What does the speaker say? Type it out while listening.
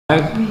She'd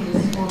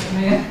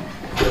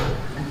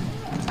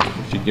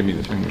give me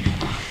the finger.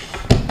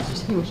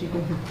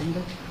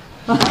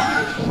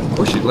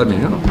 Or she'd let me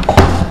know.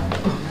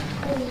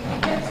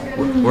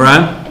 We're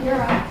on?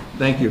 You're on.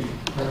 Thank you.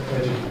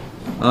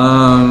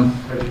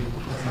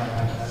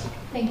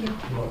 Thank you.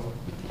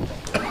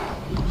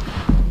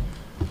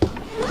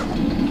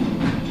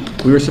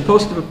 We were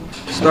supposed to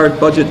start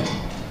budget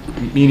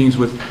meetings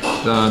with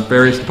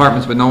various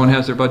departments, but no one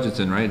has their budgets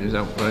in, right? Is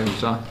that what I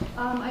saw?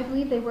 I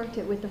believe they worked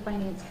it with the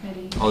finance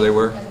committee. Oh, they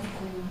were?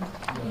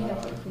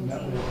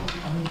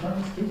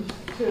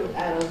 Two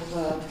out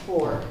of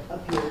 4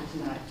 appeared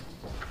tonight.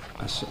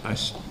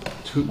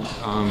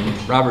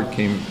 Robert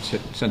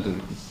sent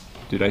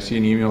did I see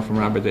an email from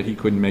Robert that he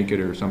couldn't make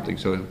it or something?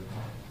 So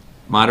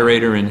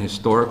moderator and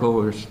historical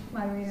or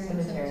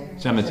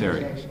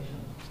cemetery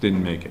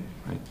didn't make it,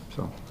 right?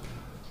 So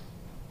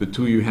the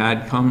 2 you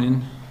had come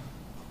in?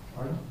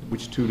 Pardon?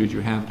 Which 2 did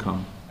you have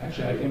come?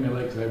 Actually, I came in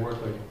late because I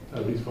worked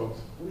like these folks.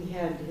 We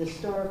had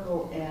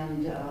historical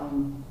and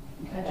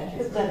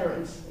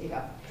veterans.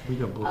 Yeah.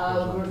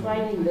 We're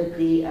finding that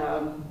the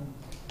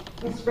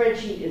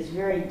spreadsheet is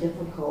very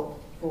difficult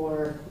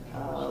for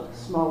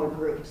smaller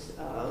groups,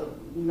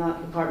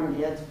 not department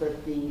heads,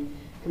 but the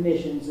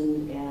commissions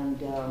and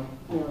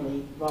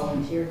the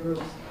volunteer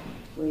groups.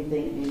 We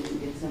think maybe we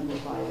could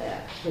simplify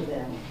that for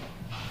them.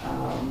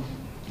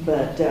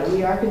 But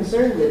we are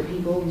concerned that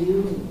people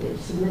do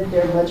submit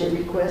their budget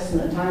requests in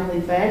a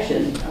timely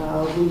fashion.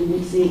 We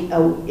didn't see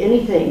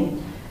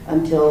anything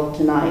until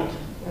tonight.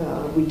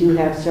 We do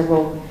have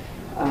several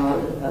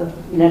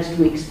next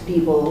week's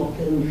people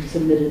who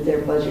submitted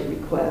their budget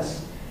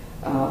requests.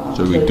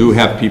 So we do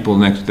have people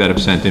that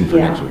have sent in for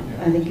next week.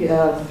 I think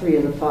 3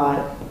 of the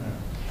 5.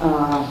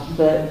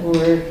 But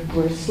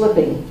we're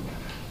slipping.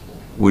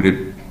 Would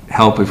it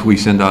help if we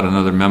send out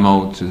another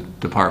memo to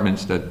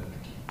departments that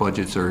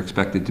budgets are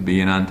expected to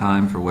be in on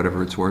time for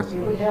whatever it's worth? It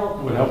would help.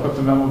 It would help if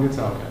the memo gets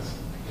out, yes.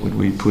 Would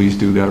we please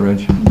do that,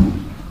 Reg?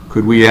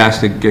 Could we ask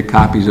to get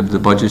copies of the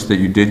budgets that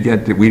you did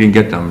get? We didn't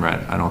get them,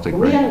 right? I don't think.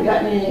 We haven't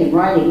gotten anything in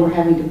writing. We're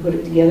having to put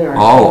it together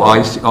Oh,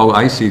 ourselves.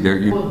 I see. There,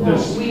 Well, no,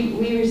 we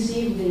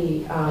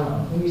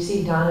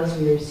received Donna's,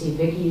 we received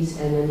Vicky's,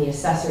 and then the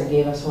assessor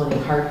gave us one in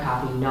hard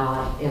copy,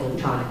 not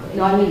electronically.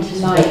 No, I mean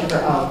tonight.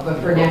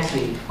 But for next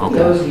week, Okay.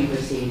 those we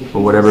received. but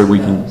whatever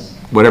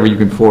you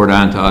can forward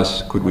on to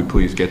us, could we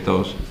please get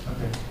those?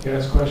 Okay. Can I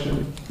ask a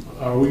question?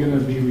 Are we going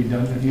to be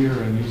redundant here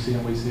and you see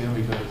them, we see them?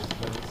 Because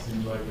that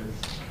seems like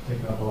it's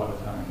taking up a lot of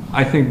time.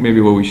 I think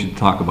maybe we should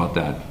talk about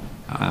that.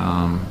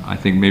 I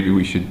think maybe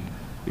we should,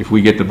 if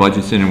we get the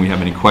budgets in and we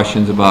have any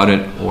questions about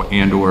it,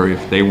 or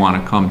if they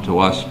want to come to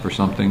us for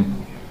something.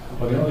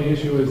 Well, the only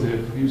issue is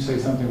if you say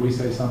something, we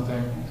say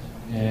something,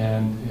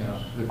 and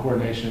the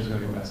coordination is going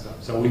to get messed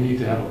up. So we need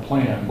to have a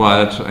plan.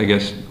 Well, that's, I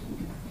guess,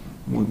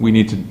 we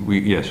need to,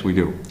 yes, we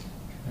do.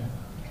 Yeah.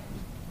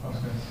 I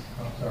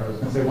was going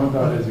to say one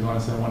thought is you want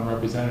to send one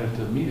representative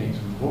to the meetings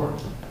from the board.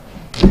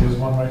 There's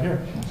one right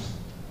here.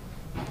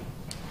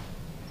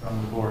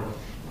 From the board.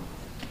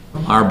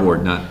 Our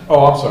board, not.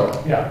 Oh, I'm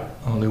sorry. Yeah.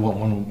 I only want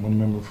one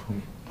member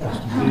from.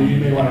 You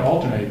may want to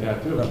alternate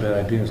that too. Not a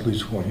bad idea, at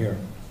least one here.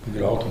 We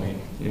could alternate.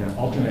 Yeah.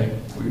 Alternate.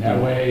 We could That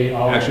do- way.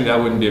 Actually, that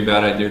wouldn't be a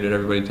bad idea that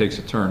everybody takes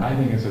a turn. I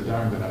think it's a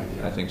darn good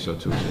idea. I think so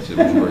too, since it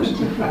was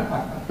yours.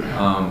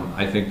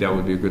 I think that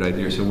would be a good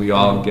idea. So we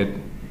all get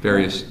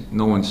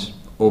no one's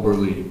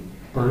overly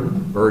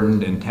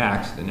burdened and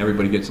taxed, and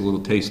everybody gets a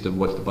little taste of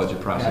what the budget Yeah,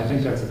 I process think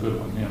is. that's a good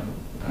one, yeah.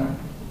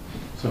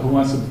 So who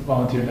wants to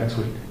volunteer next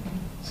week?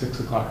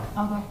 6 o'clock.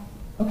 I'll go.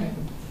 Okay.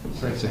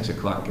 Great. 6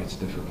 o'clock gets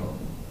difficult.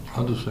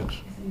 I'll do 6.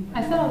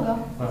 I said I'll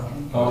go.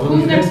 Well,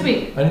 Who's next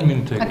week? I didn't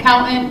mean to take it.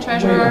 Accountant, wait a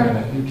treasurer?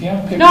 minute, you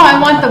can't pick. No,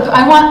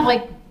 I want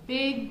like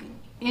big,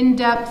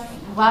 in-depth,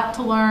 lot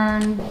to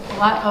learn, a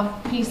lot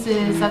of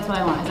pieces. That's what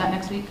I want. Is that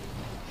next week?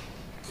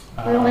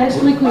 Well,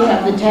 next week we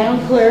have the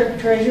town clerk,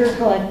 treasurer,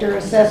 collector,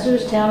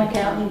 assessors, town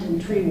accountant,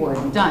 and tree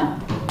warden.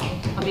 Done.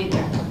 I'll be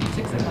there.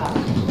 6 o'clock.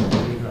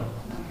 There you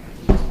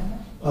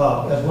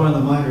go. As one of the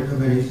minor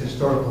committees,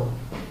 historical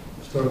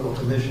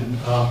commission,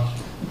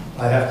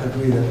 I have to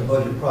agree that the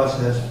budget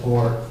process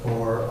for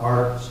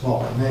our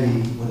small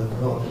committee with a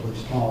relatively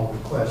small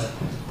request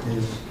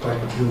is quite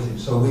confusing.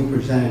 So we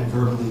presented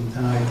verbally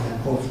tonight,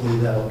 and hopefully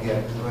that'll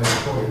get right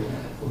for you.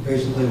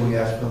 Basically, we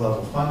asked for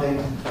level funding,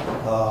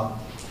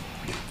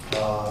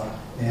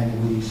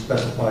 and we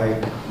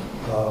specified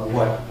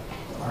what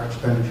our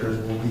expenditures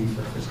will be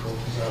for fiscal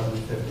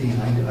 2015.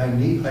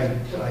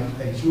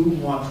 I do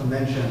want to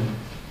mention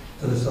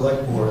to the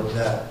select board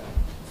that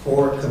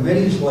for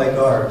committees like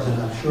ours,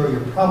 and I'm sure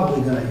you're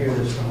probably going to hear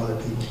this from other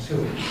people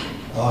too,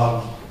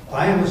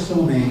 I am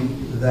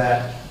assuming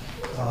that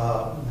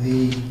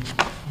the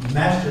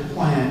master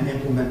plan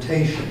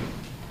implementation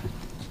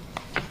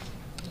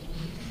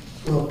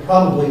will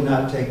probably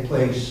not take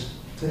place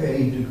to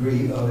any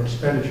degree of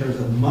expenditures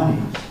of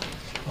money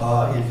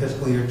in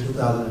fiscal year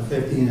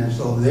 2015, and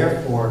so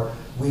therefore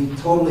we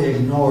totally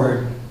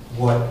ignored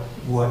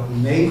what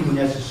may be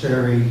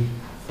necessary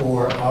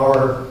for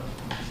our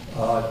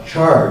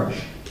charge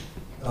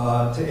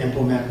to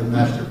implement the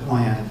master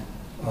plan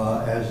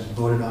as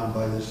voted on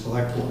by the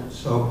select board.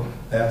 So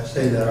I have to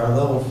say that our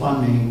level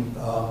funding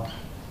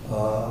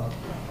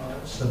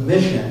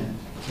submission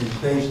is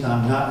based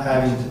on not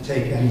having to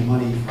take any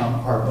money from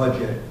our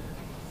budget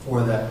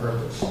for that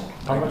purpose.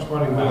 How much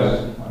money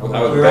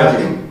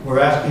We're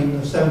asking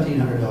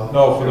 $1,700.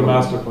 No, for the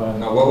master plan.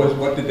 Now,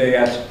 what did they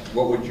ask,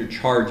 what would your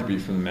charge be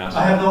from the master?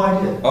 I have no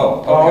idea.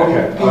 Oh, Oh,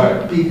 okay. okay, all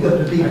right.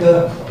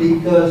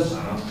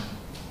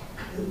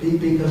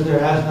 Because there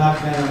has not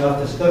been enough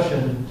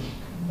discussion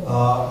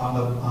on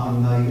the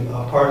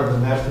part of the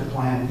master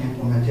plan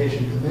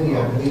implementation committee.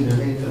 I believe they're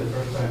meeting for the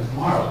first time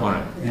tomorrow.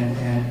 Right. And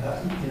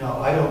you know,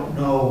 I don't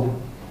know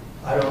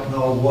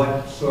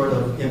what sort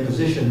of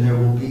imposition there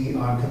will be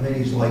on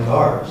committees like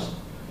ours.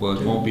 Well,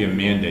 it won't be a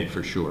mandate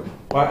for sure.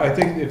 Well, I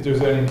think if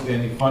there's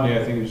any funding,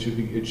 I think it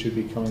should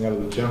be coming out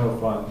of the general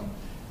fund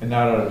and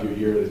not out of your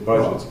yearly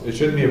budgets. It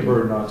shouldn't be a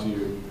burden onto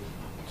you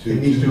to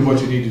do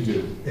what you need to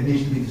do. It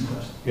needs to be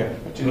discussed. Yeah.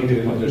 But you need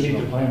to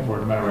plan for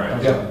it no matter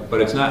what. Yeah.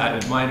 But it's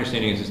not, my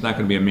understanding is it's not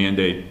going to be a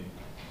mandate.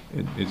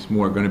 It's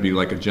more going to be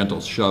like a gentle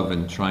shove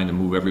and trying to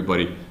move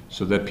everybody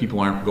so that people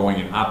aren't going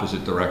in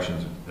opposite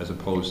directions as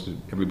opposed to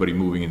everybody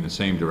moving in the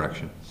same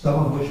direction. Some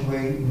of which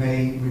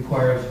may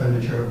require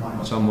expenditure of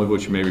money. Some of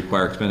which may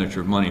require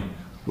expenditure of money,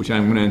 which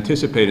I'm going to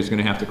anticipate is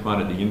going to have to come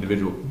out of the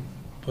individual.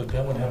 But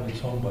that would have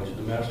its own budget,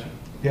 the master.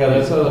 Yeah,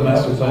 that's out of the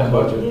master plan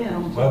budget. Yeah.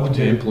 Why would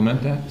To they,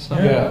 implement that stuff?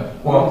 Yeah,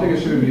 well, I think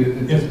it should be.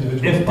 if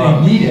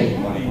they need any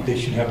money, they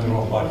should have their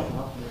own budget.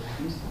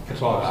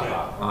 That's all I'm saying.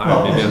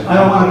 I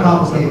don't want to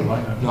complicate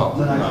No.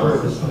 tonight's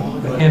purpose. I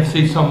can't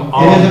see some.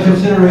 It is a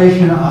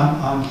consideration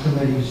on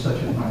committees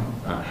such as mine.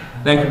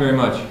 Thank you very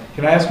much.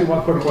 Can I ask you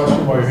one quick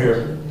question while you're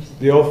here?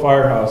 The old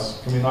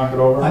firehouse, can we knock it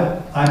over?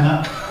 I'm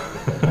not,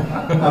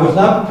 I was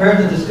not prepared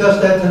to discuss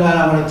that tonight.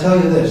 I'm going to tell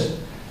you this.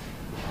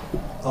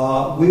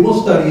 We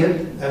will study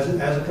it as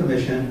a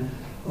commission.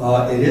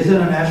 It is in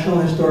a National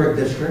Historic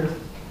District,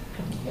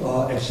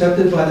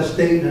 accepted by the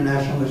state in a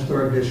National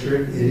Historic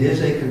District. It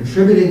is a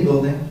contributing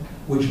building,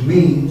 which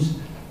means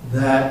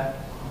that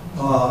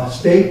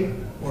state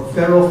or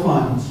federal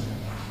funds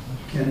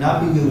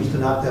cannot be used to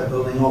knock that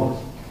building over.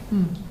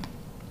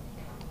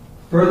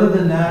 Further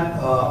than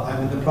that,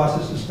 I'm in the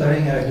process of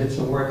studying it. I did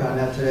some work on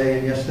that today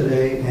and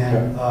yesterday,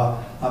 and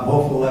I'm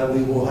hopeful that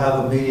we will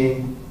have a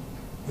meeting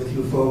with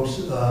you folks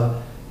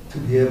to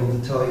be able to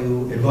tell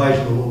you, advise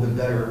you a little bit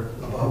better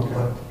about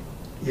what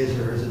is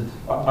or isn't.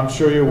 I'm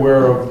sure you're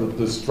aware of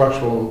the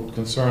structural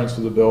concerns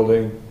for the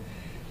building,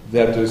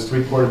 that there's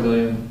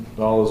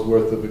 $750,000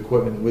 worth of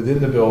equipment within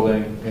the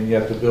building, and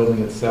yet the building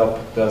itself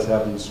does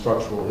have these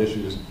structural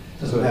issues.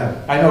 Doesn't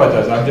matter. I know it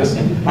does. I'm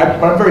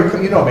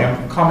very, you know me,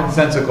 I'm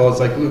commonsensical. It's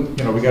like, Luke,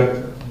 you know, we got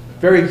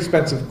very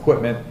expensive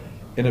equipment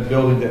in a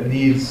building that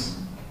needs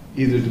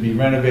either to be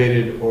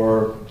renovated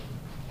or,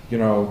 you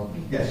know,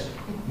 Yes.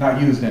 not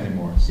used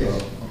anymore. So,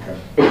 Yes. okay.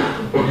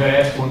 May I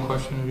ask one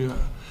question of you?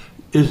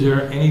 Is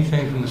there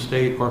anything from the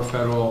state or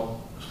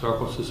federal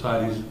historical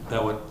societies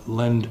that would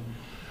lend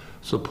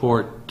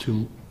support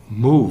to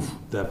move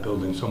that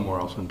building somewhere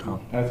else in town?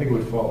 I think it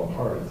would fall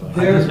apart. I'm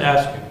just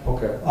asking.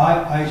 Okay.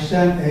 I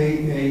sent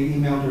a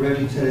email to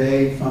Reggie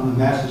today from the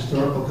Mass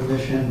Historical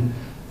Commission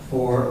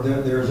for,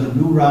 there's a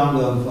new round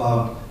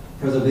of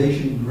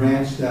preservation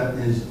grants that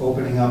is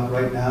opening up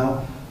right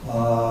now,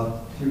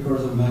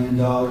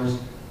 $750,000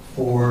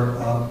 for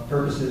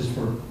purposes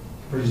for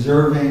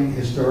preserving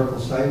historical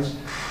sites.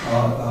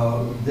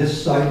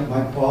 This site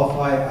might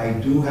qualify. I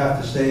do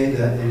have to say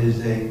that it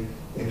is a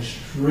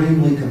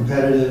extremely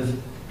competitive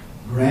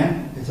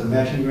grant. It's a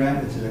matching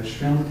grant. It's an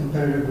extremely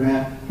competitive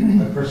grant.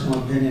 My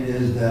personal opinion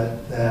is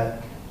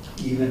that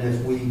even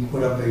if we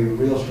put up a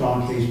real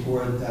strong case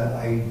for it, that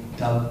I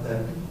doubt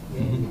that we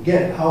can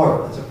get it.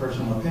 However, that's a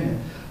personal opinion.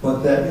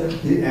 But that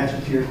the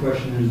answer to your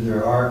question is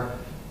there are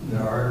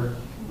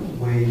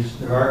ways,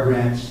 there are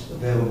grants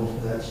available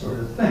for that sort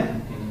of thing.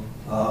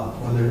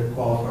 Whether it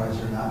qualifies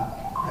or not,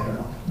 I don't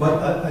know.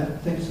 But I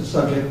think it's a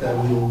subject that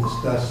we will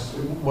discuss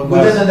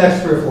within the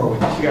next 3 or 4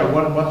 weeks. Yeah,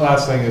 one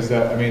last thing is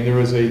that, I mean,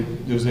 there's a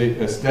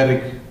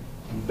aesthetic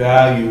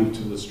value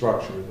to the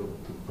structure, the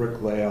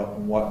brick layout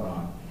and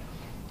whatnot.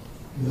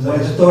 There's a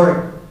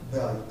historic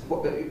value.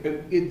 Well,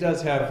 it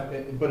does have,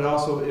 but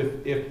also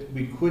if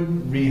we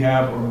couldn't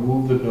rehab or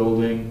move the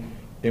building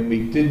and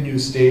we didn't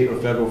use state or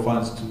federal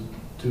funds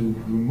to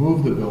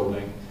remove the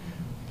building,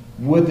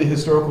 would the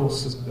historical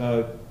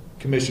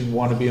commission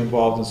want to be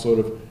involved in sort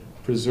of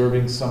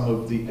preserving some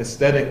of the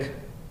aesthetic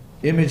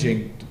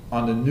imaging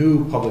on the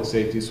new public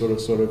safety, sort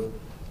of,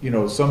 you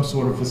know, some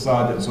sort of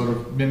facade that sort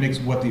of mimics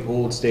what the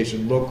old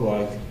station looked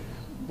like,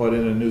 but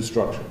in a new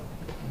structure?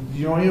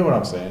 You know what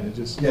I'm saying? It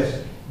just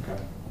Yes.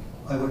 Okay.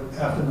 I would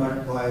have to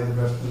notify the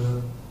rest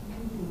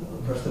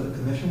of the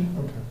commission.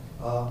 Okay.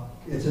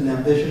 It's an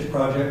ambitious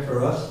project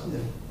for us,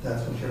 if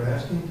that's what you're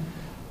asking.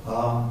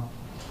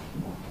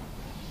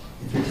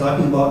 If you're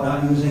talking about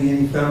not using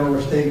any federal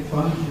or state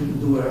funds, you can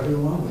do whatever you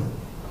want with it.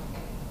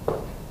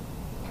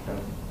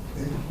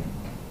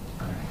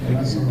 Thank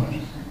you so much.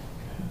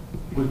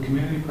 Would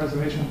community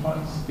preservation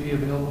funds be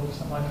available for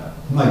something like that?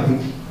 Might be.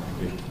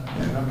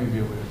 Yeah, that may be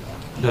a way to go.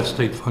 That's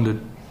state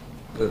funded.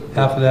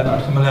 Half of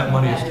that, some of that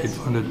money is state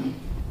funded.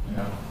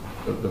 Yeah.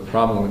 The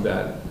problem with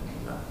that,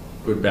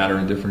 good, bad, or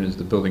indifferent, is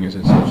the building is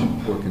in such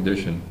poor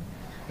condition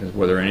as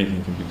whether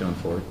anything can be done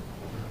for it.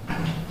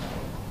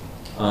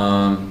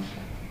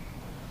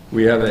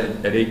 We have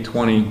at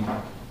 8:20,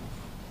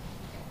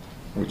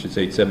 which is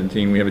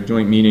 8:17, we have a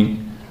joint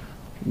meeting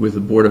with the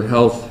Board of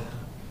Health,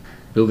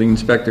 Building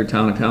Inspector,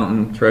 Town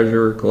Accountant,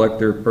 Treasurer,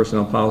 Collector,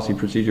 Personnel Policy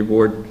Procedure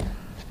Board,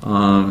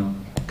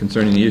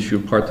 concerning the issue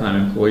of part-time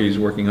employees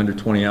working under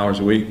 20 hours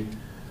a week.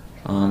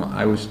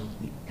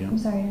 I'm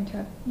sorry to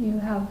interrupt. You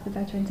have the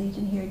veterans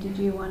agent here. Did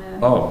you want to?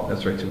 Oh,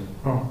 that's right, too.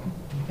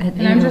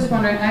 And I'm just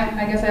wondering,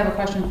 I guess I have a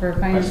question for I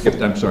finance.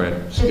 skipped, I'm sorry. I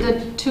Did skipped.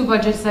 the two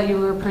budgets that you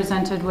were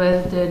presented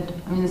with,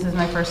 I mean, this is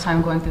my first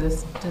time going through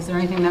this, is there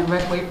anything that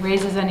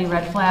raises any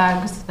red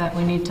flags that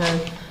we need to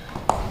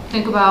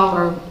think about,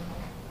 or?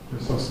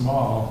 They're so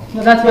small.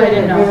 No, that's what I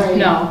didn't know, Very-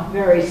 no.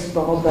 Very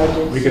small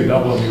budgets. We could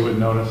double them, you wouldn't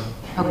notice.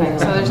 Okay,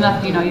 so there's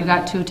nothing, you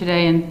got two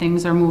today and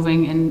things are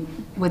moving, and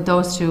with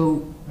those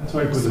two That's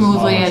why I put the small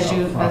smoothly ones as up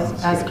you, front in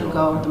the as could schedule.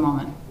 go at the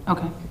moment?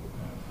 Okay.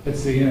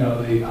 It's the,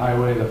 the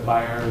highway, the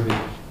fire, the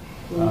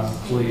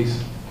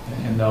police,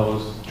 and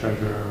those,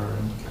 treasurer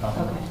and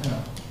company. Okay.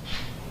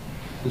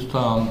 Just,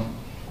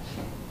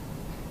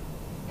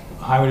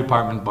 highway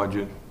department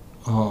budget,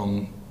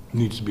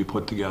 needs to be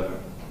put together.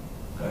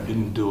 I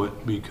didn't do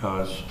it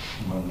because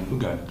I'm the new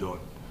guy to do it,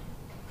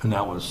 and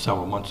that was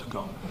several months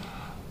ago.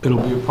 It'll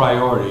be a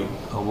priority.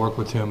 I'll work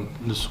with him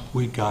this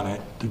week on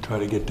it to try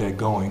to get that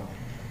going.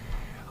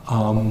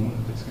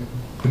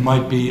 It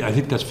might be, I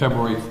think that's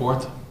February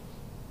 4th.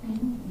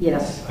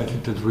 Yes. I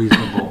think that's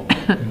reasonable,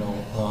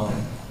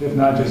 If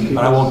not, just keep.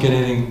 But I won't get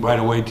anything right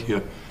away to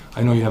you.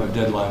 I know you have a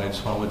deadline, I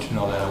just want to let you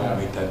know that I won't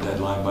meet that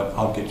deadline, but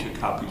I'll get you a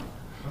copy.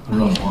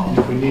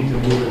 If we need to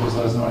move it, just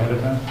let us know ahead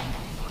of time.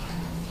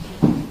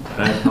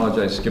 I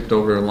apologize, skipped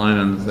over a line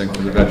on the thing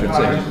for the veterans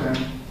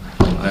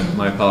agent.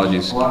 My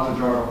apologies. A lot to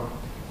juggle.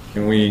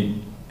 Can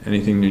we,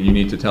 anything that you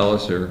need to tell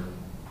us, or?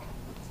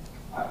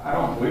 I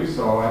don't believe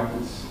so. I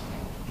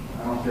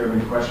don't know if you have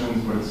any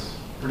questions, but it's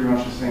pretty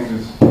much the same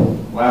as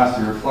last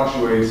year. It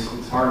fluctuates.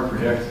 It's hard to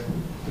predict.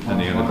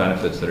 Depending on the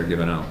benefits that are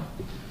given out.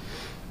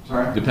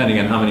 Sorry? Depending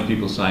on how many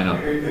people sign up.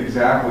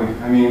 Exactly.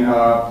 I mean,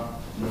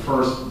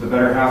 the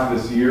better half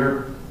of this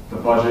year, the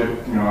budget,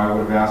 I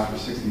would have asked for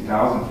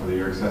 $60,000 for the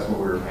year because that's what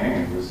we were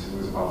paying. It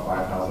was about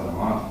 $5,000 a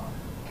month.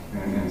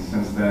 And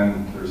since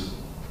then, there's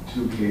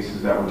 2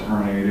 cases that were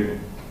terminated,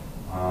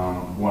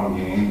 1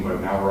 gained, but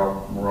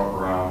now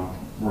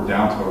we're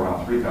down to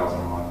around $3,000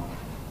 a month.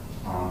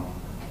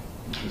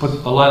 But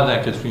a lot of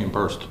that gets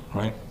reimbursed,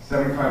 right?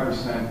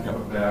 75%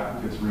 of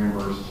that gets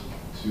reimbursed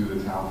to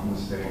the town from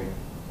the state.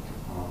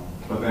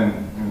 But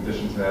then, in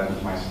addition to that,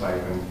 there's my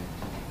stipend,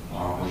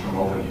 which I'm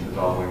open to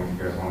doubling if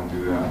you guys want to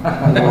do that.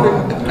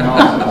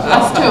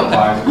 Us too.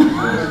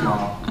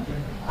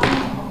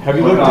 Have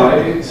you looked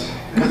at?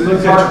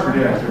 It's hard to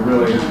predict, it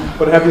really is.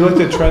 But have you looked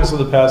at trends for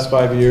the past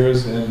 5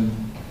 years and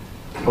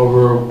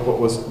over what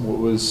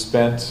was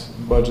spent,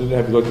 budgeted?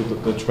 Have you looked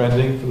at the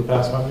trending for the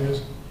past 5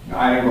 years?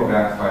 I didn't go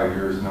back 5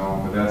 years,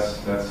 no, but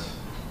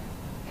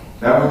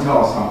that would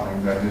tell us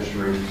something, that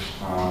history,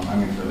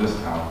 for this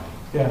town.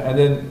 Yeah, and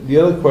then the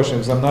other question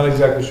is, I'm not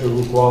exactly sure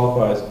who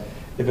qualifies.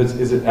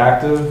 Is it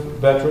active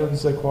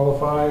veterans that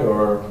qualify,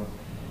 or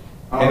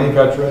any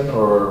veteran,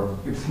 or?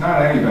 It's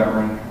not any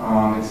veteran.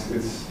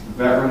 It's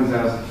veterans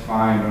as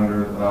defined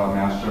under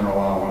Mass General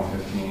Law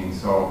 115.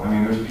 So,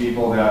 there's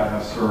people that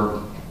have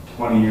served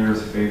 20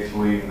 years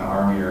faithfully in the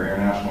Army or Air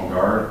National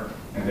Guard,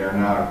 and they're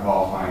not a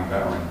qualifying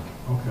veteran.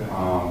 Okay.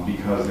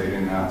 Because they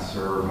did not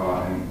serve,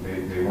 and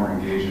they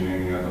weren't engaged in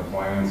any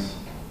deployments.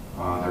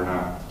 They're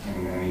not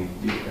in any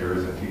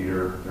areas of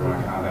theater. They're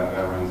not combat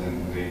veterans,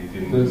 and they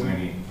didn't do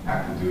any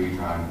active duty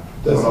time.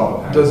 So it all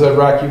depends. Does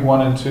Iraqi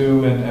 1 and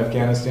 2 in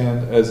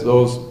Afghanistan, as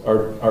those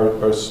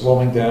are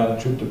slowing down,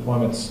 troop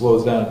deployment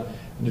slows down,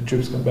 and the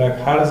troops come back,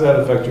 how does that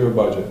affect your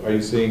budget? Are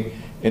you seeing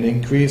an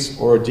increase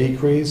or a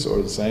decrease,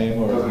 or the same?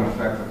 It Or? doesn't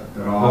affect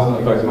it at all.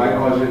 Doesn't affect it My at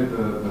all. budget,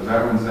 the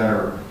veterans that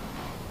are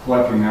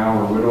collecting now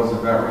are widows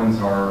of veterans,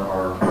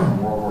 are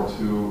World War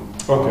II,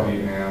 Okay.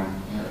 Vietnam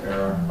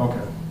era.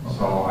 Okay.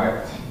 So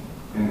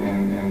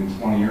in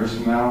 20 years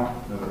from now,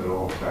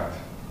 it'll affect,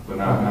 but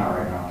not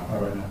right now. All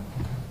right now.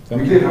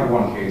 We did have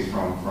one case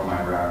from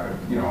Iraq,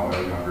 a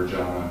younger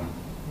gentleman,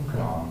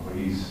 Okay. but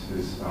his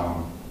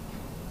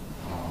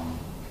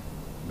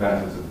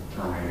benefits have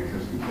terminated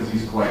because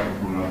he's collecting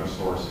from another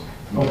source,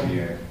 from the Okay.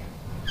 VA.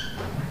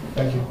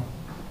 Thank you.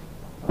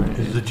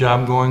 Is the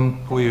job going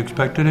the way you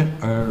expected it,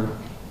 or?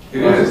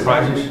 It is.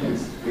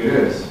 Surprises? It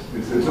is.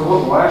 It's a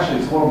little, well,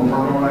 actually, it's a little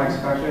more than what I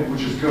expected,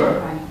 which is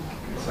good.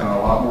 It's a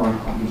lot more,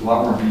 there's a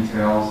lot more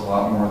details, a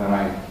lot more than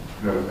I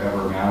could have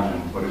ever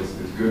imagined, but it's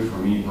good for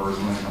me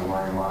personally. I'm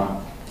learning a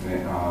lot.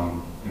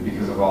 And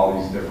because of all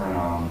these different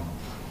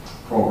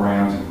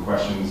programs and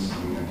questions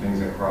and things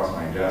that cross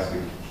my desk,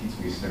 it keeps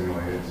me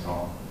stimulated.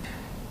 So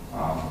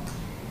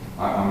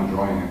I'm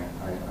enjoying it.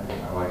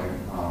 I like it.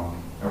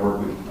 I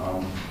work with,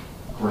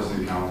 of course,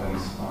 the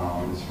accountants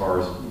as far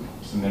as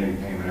submitting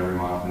payment every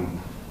month, and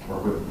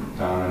work with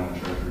Donna in the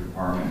Treasury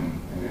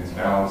Department, and it's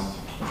balanced,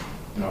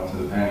 you know, to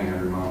the penny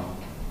every month.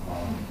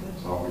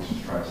 So we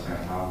just try to stay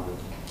on top of it.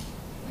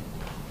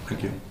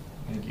 Thank you.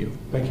 Thank you.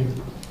 Thank you.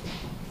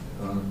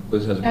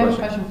 Liz has a I have a question.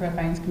 question for the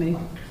Finance Committee.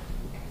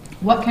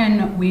 What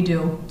can we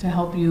do to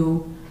help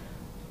you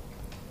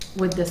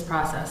with this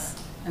process?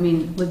 I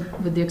mean,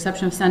 with the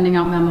exception of sending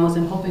out memos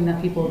and hoping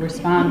that people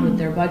respond with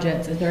their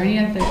budgets, is there any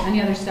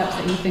other steps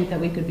that you think that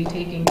we could be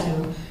taking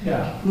to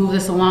Yeah. move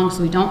this along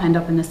so we don't end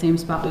up in the same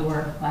spot we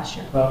were last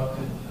year? Well,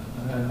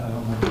 I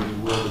don't think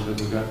we will,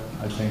 because we've got,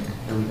 I think,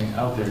 everything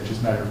out there. It's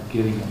just a matter of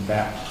getting them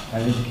back.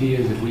 I think the key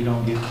is if we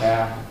don't get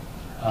back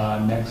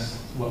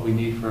what we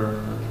need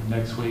for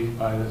next week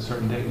by a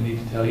certain date, we need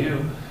to tell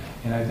you.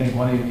 And I think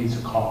one of you needs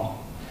to call.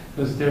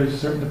 Because there's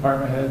certain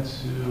department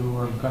heads who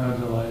are going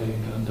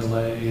to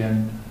delay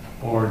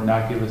or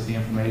not give us the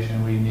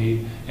information we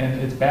need. And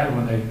it's bad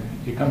when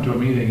you come to a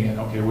meeting and,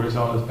 okay, where's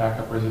all this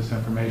backup, where's this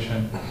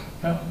information?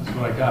 Well, that's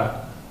what I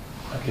got.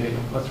 Okay,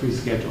 let's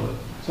reschedule it.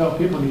 So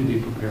people need to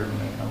be prepared when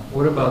they come.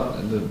 What about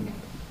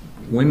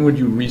when would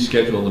you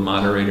reschedule the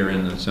moderator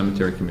and the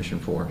cemetery commission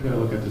for? We've got to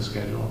look at the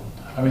schedule.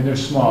 I mean, they're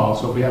small,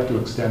 so if we have to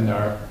extend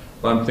our,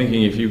 Well, I'm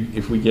thinking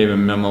if we gave a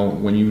memo,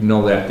 when you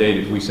know that date,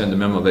 if we send a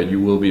memo that you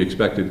will be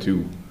expected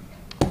to,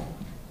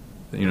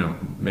 you know,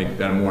 make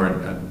that a more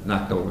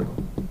knocked over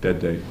dead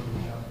date.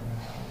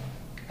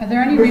 Are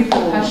there any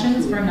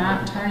repercussions for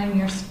not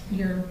turning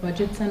your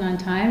budgets in on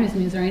time?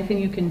 Is there anything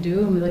you can do?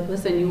 And be like,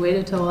 listen, you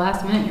waited till the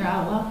last minute, you're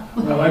out of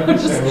luck. well, I could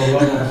say, well,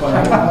 level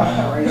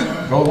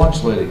fund. Go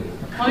lunch, lady.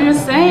 I'm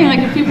just saying, like,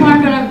 if people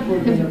aren't gonna,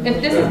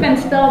 if this has been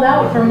spelled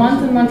out for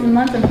months and months and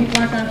months, and people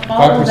aren't gonna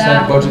follow 5%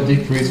 that, budget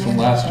decrease from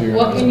last year.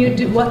 what can you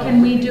do, what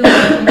can we do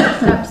as next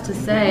steps to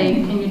say,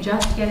 can you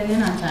just get it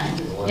in on time?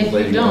 If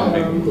you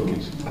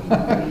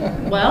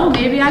don't, well,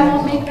 maybe I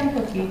won't make them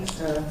cookies.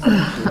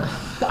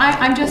 So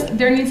I'm just,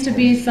 there needs to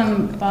be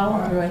some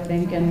follow through, I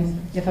think,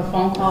 and if a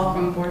phone call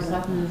from Board of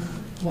Selectmen is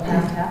what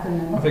has to happen,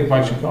 I then. think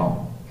Mike should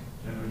call.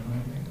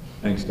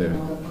 Thanks, David.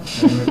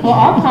 Well,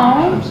 I'll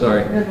call him. I'm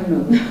sorry.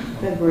 No,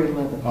 February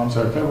 11th. Oh, I'm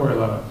sorry, February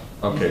 11th.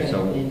 Okay,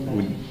 so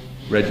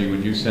Reggie,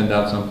 would you send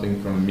out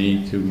something from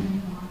me to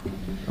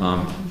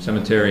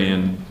cemetery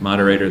and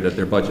moderator that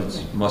their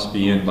budgets must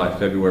be in by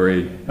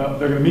February? No,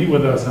 they're going to meet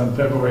with us on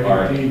February All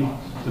right. 18th.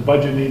 The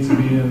budget needs to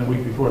be in the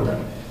week before that.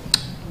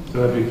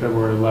 So that'd be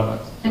February 11th.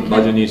 The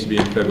budget needs to be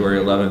in February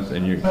 11th,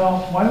 and you, Well,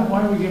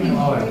 why are we giving them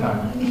all that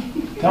time? We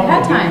Tell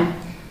had them to do- time.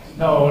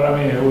 No, I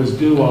mean, it was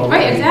due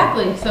already. Right,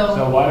 exactly,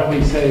 So why don't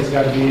we say it's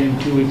got to be in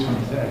 2 weeks from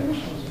today?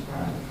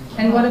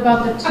 And what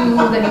about the two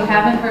that you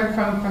haven't heard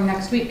from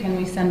next week? Can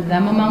we send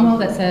them a memo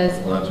that says,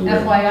 Well, that's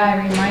weird.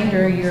 FYI,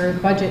 reminder, your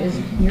budget is,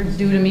 you're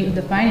due to meet with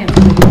the finance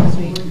committee this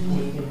week?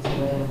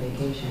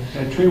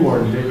 And tree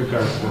warden, David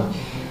Garfield,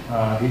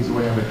 he's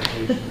away on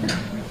vacation.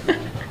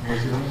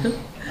 What's his name?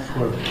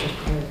 Clerk.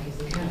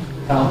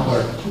 Town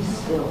clerk. He's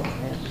still.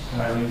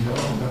 And Eileen Jones.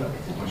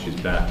 oh, she's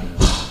back now.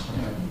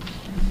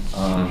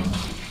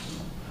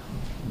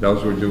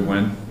 Those were due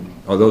when?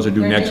 Oh, those are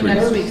due They're next due week.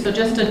 Next week, so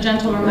just a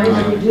gentle They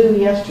reminder. were due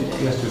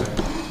yesterday. Yesterday.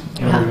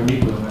 And we're going to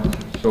meet with them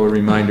next week. So a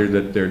reminder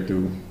that they're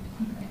due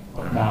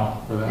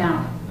Now for that.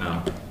 Now,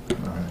 now.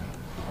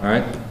 All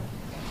right,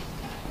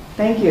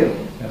 Thank you.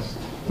 Yes.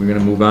 we're going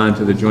to move on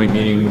to the joint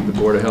meeting with the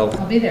Board of Health,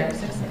 I'll be there at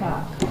 6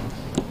 o'clock.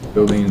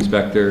 Building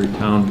Inspector,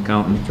 Town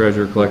Accountant,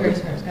 Treasurer, Collector,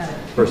 Grace Fair's got it.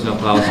 Personnel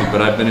Policy,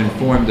 but I've been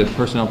informed that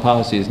Personnel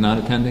Policy is not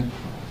attending.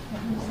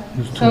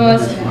 So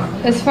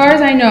as far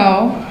as I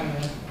know,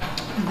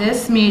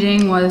 this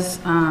meeting was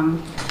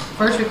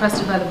first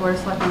requested by the Board of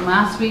Selectmen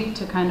last week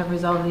to kind of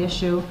resolve the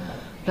issue.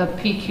 The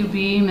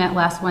PQB met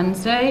last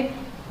Wednesday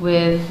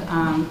with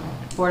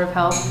Board of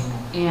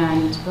Health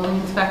and Building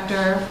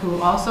Inspector,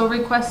 who also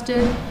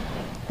requested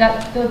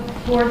that the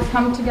boards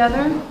come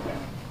together.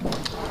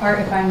 Or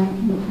if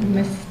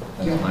I'm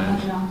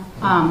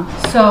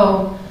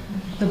so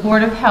the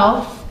Board of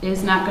Health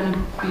is not going to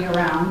be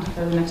around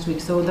for the next week.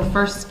 So the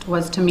first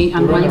was to meet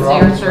on We're in their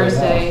Wednesday or office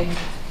right Thursday.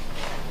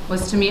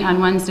 Was to meet on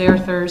Wednesday or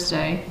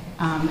Thursday,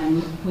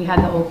 and we had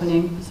the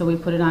opening, so we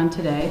put it on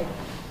today.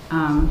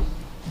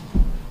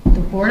 The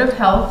Board of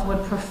Health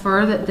would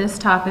prefer that this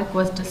topic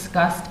was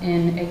discussed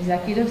in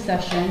executive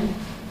session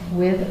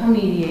with a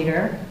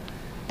mediator.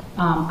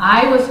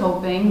 I was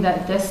hoping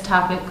that this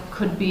topic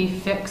could be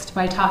fixed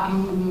by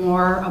talking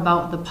more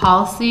about the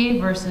policy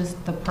versus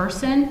the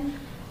person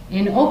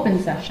in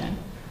open session.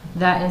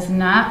 That is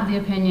not the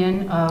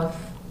opinion of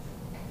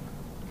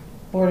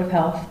Board of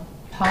Health.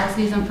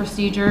 Policies and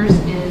procedures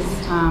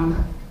is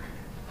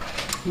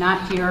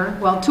not here.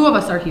 Well, two of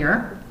us are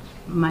here,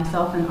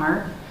 myself and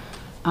Art,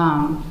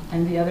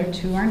 and the other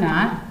two are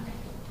not.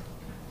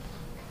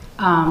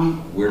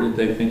 Where did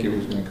they think it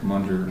was going to come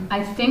under?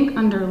 I think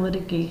under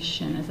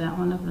litigation, is that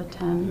one of the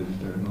 10? Is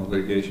there no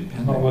litigation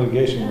There's no pending?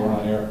 litigation going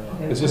on here.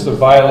 It's just a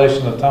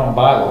violation of town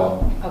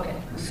bylaw. Okay,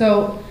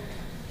 so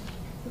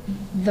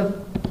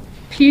the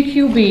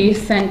PQB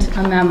sent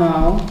a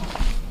memo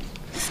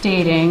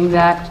stating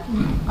that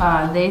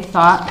they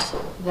thought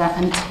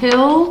that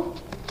until,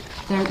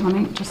 let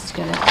me just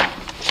get it.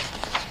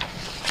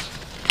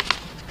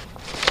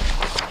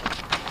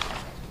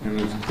 And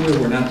it's clear,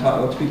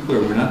 let's be clear,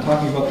 we're not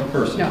talking about the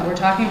person. No, we're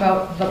talking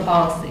about the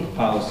policy.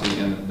 Policy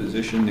and the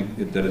position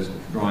that is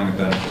drawing a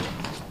benefit.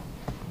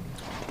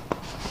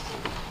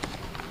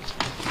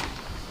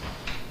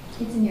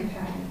 It's in your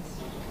packets.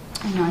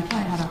 I know, I thought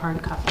I had a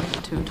hard copy of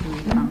it too to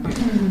read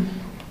from.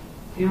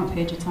 You know what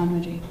page it's on,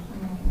 Reggie?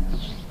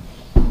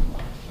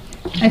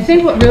 I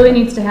think what really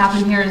needs to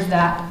happen here is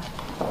that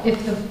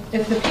if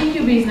the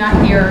PQB is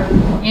not here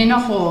in a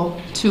whole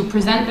to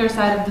present their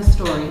side of the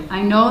story,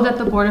 I know that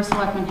the Board of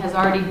Selectmen has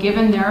already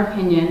given their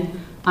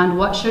opinion on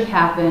what should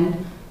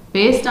happen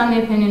based on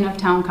the opinion of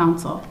Town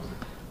Council.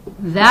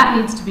 That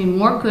needs to be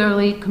more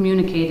clearly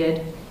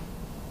communicated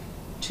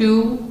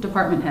to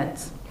department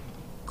heads.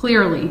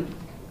 Clearly.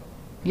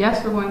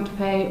 Yes, we're going to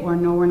pay, or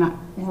no, we're not.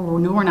 Or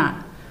no, we're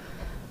not.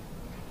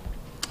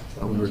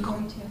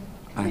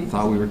 I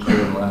thought we were clear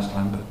the last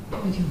time,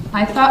 but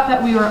I thought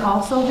that we were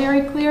also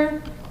very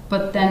clear,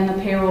 but then the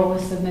payroll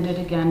was submitted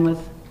again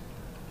with,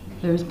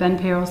 there's been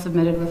payroll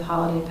submitted with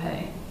holiday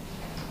pay.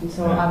 And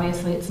so Yeah.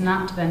 obviously it's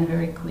not been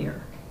very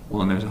clear.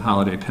 well, and there's a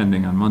holiday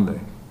pending on Monday.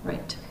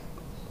 Right.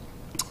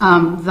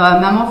 The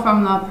memo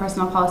from the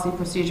Personnel Policy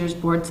Procedures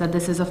Board said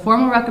this is a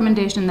formal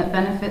recommendation that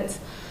benefits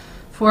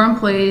for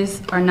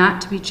employees are not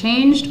to be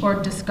changed or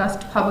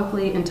discussed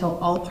publicly until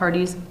all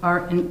parties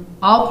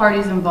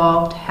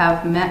involved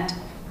have met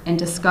and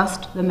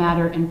discussed the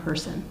matter in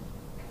person.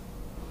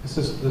 This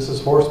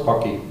is horse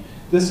pucky.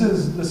 This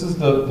is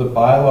the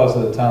bylaws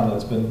of the town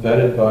that's been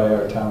vetted by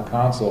our town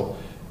council.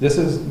 This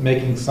is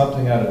making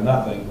something out of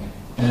nothing,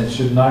 and it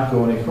should not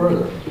go any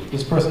further.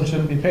 This person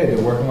shouldn't be paid.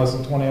 They're working less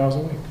than 20 hours a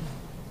week.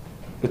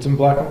 It's in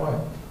black and white.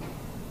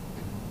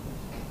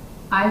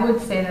 I would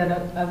say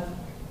that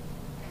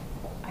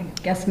I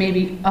guess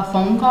maybe a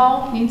phone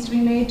call needs to be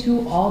made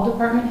to all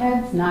department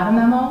heads, not a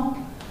memo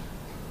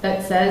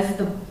that says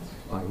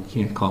Well, you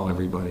can't call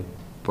everybody,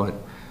 but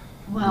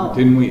well,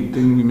 didn't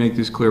we make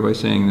this clear by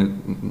saying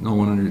that no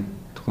one under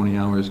 20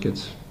 hours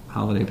gets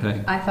holiday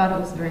pay? I thought it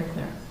was very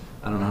clear.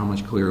 I don't know how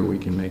much clearer we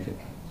can make it.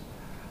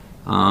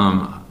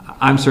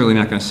 I'm certainly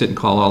not going to sit and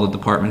call all the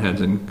department heads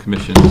and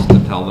commissions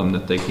to tell them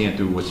that they can't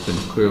do what's been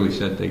clearly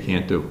said they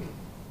can't do.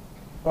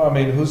 Well, I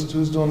mean, who's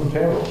doing the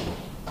payroll?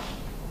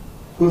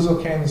 Who's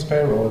okaying this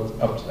payroll?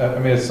 I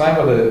mean, it's signed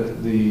by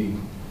the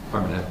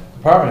Department head.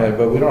 department head,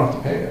 but we don't have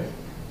to pay it.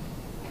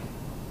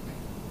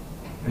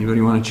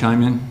 Anybody want to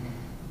chime in?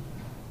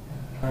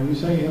 Are you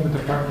saying you have a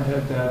department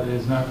head that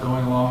is not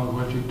going along with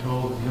what you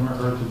told him or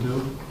her to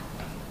do?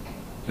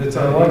 It's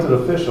an elected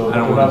official, but I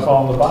don't we're want not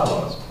following the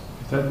bylaws.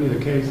 If that be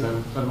the case,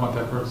 I'd want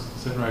that person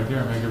sitting right there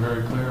and make it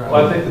very clear.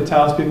 Well, I think the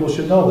townspeople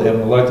should know they have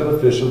an elected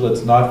official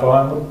that's not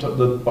following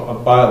the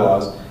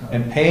bylaws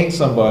and paying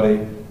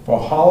somebody for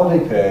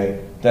holiday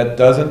pay that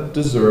doesn't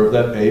deserve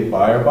that pay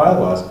by our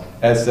bylaws,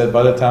 as said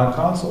by the town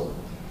council.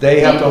 They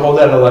have to hold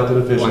that elected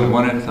official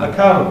One at a time.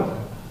 accountable.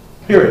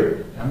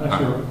 Period. I'm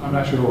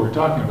not sure what we're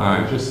talking All about.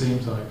 right. It just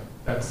seems like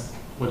that's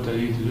what they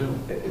need to do.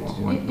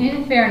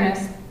 In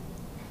fairness,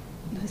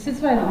 this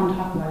is why I don't want to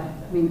talk about it.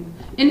 I mean,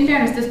 in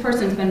fairness, this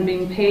person's been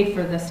being paid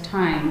for this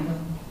time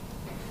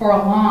for a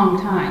long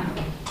time.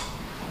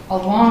 A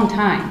long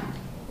time.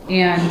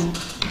 And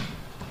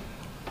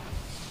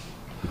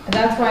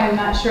that's why I'm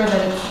not sure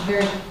that it's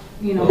very,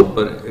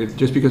 But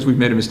just because we've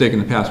made a mistake in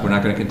the past, we're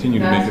not going to continue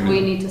to make that's, a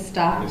we mistake. need to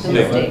stop the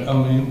Yeah, mistake. I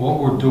mean, what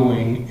we're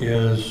doing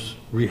is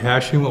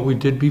rehashing what we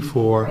did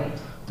before. Right.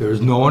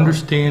 There's no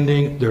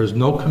understanding, there's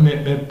no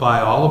commitment by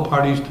all the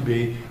parties to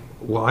be.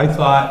 Well, I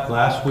thought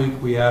last week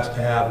we asked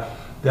to have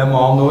them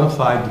all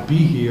notified to be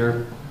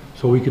here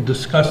so we could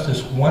discuss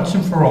this once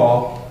and for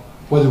all,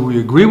 whether we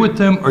agree with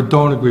them or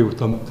don't agree with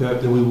them,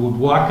 that we would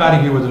walk out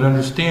of here with an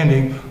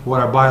understanding of what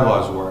our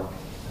bylaws were.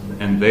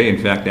 And they, in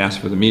fact,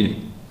 asked for the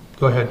meeting.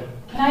 Go ahead.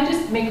 Can I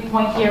just make a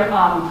point here?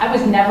 I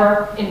was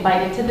never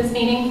invited to this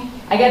meeting.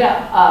 I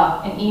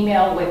got an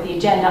email with the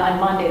agenda on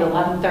Monday at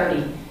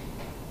 11:30.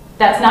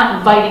 That's not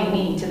inviting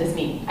me to this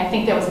meeting. I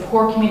think there was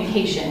poor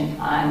communication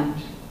on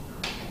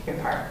your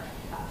part.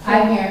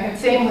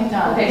 Same with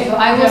Don. Okay, so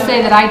I will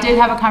say that I did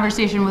have a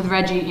conversation with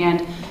Reggie,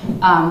 and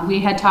we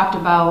had talked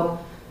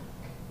about,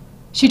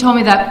 she told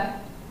me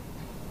that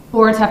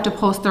boards have to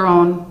post their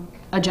own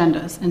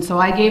agendas, and so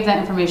I gave that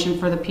information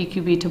for the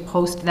PQB to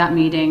post that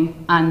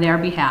meeting on their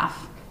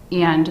behalf,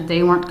 and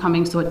they weren't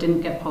coming, so it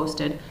didn't get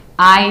posted.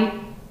 I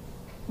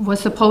was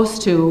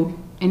supposed to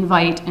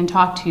invite and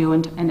talk to you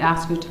and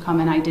ask you to come,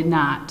 and I did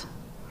not.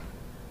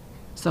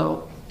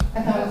 So,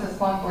 I thought it was the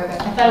select board. I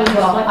thought it was the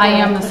well, select I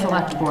board am that the put it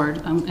select on.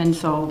 board, and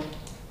so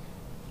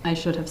I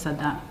should have said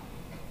that.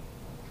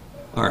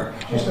 All right.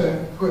 Just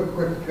a quick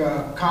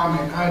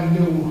comment. I'm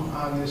new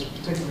on this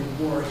particular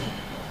board.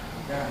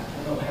 God,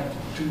 I don't have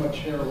too much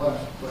hair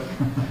left, but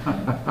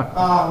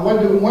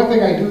one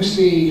thing I do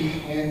see,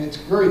 and it's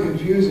very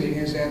confusing,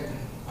 is that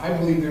I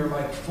believe there are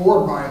like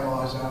 4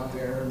 bylaws out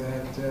there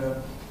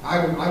that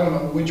I don't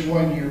know which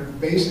one you're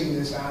basing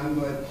this on,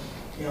 but,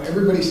 you know,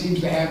 everybody seems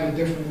to have a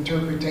different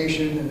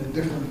interpretation and a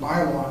different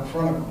bylaw in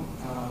front of them.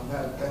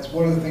 That's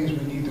one of the things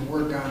we need to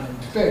work on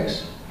and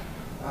fix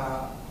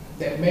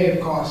that may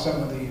have caused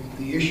some of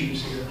the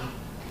issues here.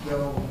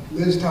 Though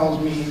Liz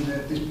tells me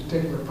that this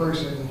particular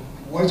person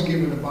was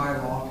given a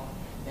bylaw,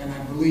 and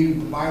I believe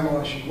the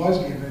bylaw she was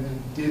given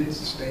did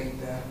state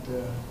that,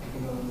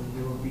 you know, that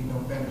there would be no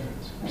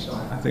benefits. So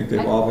I think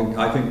they've all been,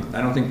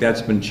 I don't think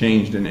that's been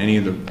changed in any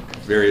of the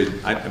various,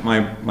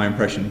 my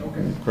impression,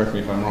 correct me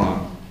if I'm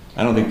wrong,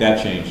 I don't think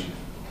that changed.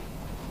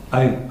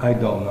 I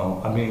don't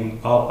know. I mean,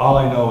 all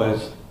I know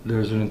is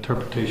there's an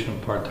interpretation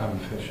of part-time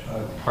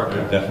official,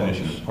 part-time.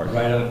 Definition of part-time.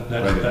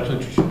 Right, that's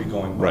what you should be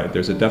going by. Right,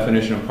 there's a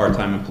definition of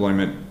part-time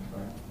employment,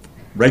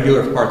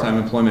 regular part-time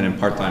employment and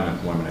part-time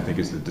employment, I think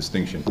is the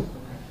distinction.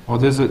 Well,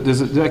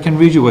 I can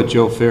read you what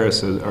Joe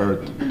Ferris said,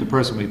 or the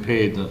person we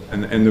paid.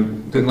 And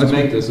to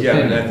make this yeah, and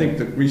opinion. I think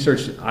the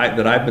research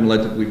that I've been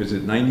led to believe is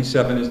that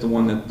 97 is the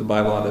one that the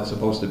bylaw that's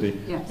supposed to be.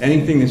 Yes.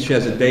 Anything that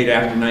has a date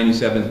after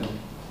 97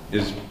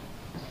 is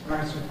all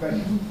right, so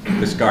thank you.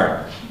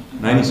 discard.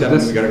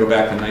 97, we got to go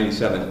back to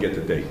 97 to get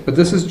the date. But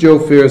this is Joe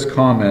Fair's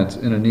comment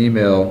in an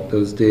email that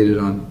was dated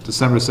on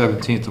December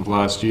 17th of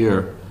last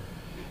year.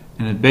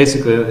 And it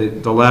basically,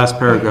 the last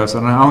paragraph,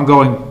 on an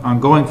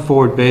ongoing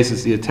forward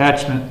basis, the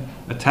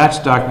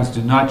attached documents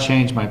do not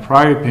change my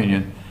prior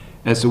opinion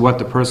as to what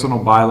the personal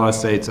bylaw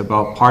states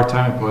about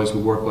part-time employees who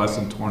work less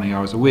than 20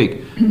 hours a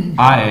week.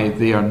 i.e.,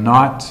 they are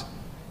not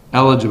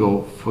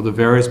eligible for the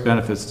various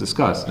benefits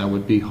discussed. That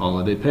would be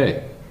holiday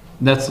pay.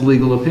 And that's the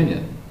legal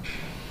opinion.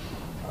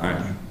 All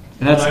right.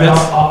 And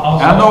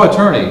I'm no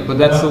attorney, but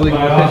that's the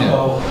legal opinion.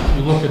 Also, if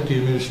you look at the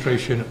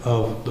administration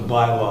of the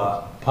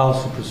bylaw,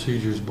 Policy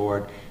Procedures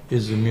Board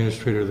is the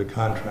administrator of the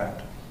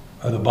contract,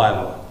 of the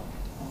bylaw.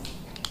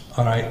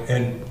 All right,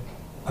 and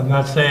I'm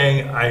not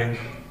saying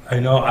I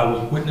know I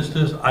was witness to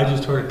this, I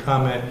just heard a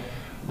comment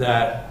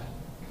that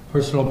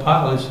personal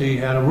policy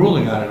had a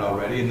ruling on it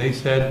already, and they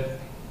said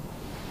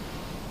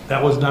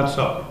that was not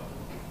so.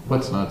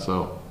 What's not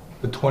so?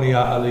 The 20,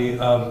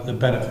 the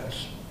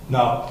benefits.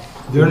 No,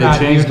 they're not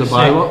They here changed to the say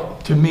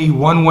bylaw? to me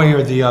one way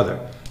or the other.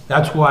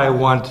 That's why I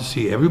wanted to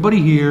see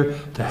everybody here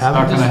to have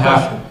Not a gonna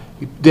discussion. happen.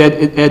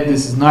 Ed,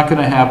 this is not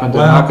gonna happen.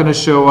 They're Well- not gonna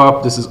show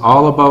up. This is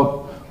all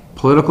about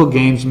political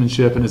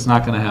gamesmanship, and it's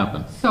not gonna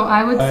happen. So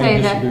I would I say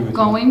disagree with that you.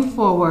 going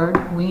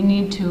forward, we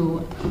need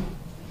to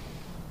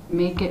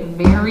make it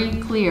very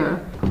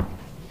clear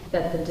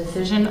that the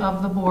decision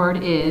of the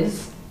board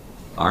is,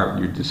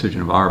 Your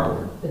decision of our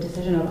board. the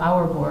decision of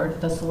our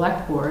board, the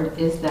select board,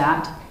 is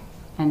that,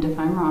 and if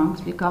I'm wrong,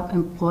 speak up,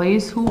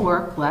 employees who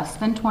work less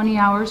than 20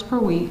 hours per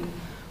week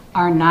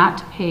are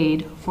not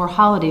paid for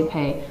holiday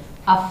pay,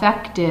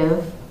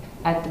 effective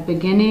at the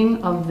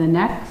beginning of the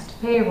next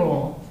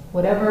payroll,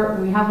 whatever,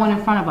 we have one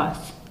in front of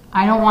us.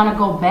 I don't want to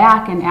go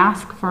back and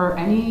ask for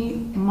any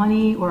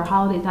money or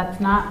holiday, that's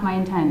not my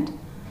intent.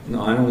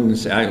 No, I don't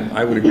say,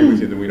 I would agree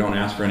with you that we don't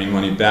ask for any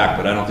money back,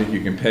 but I don't think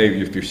you can pay,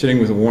 if you're sitting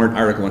with a warrant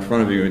article in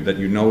front of you that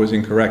you know is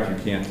incorrect,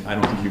 I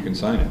don't think you can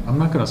sign it. I'm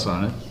not gonna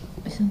sign it.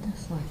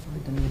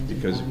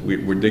 Because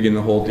we're digging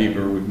the hole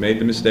deeper, we've made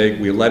the mistake,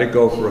 we let it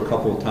go for a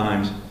couple of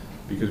times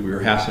because we were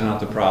hashing out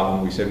the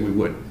problem, we said we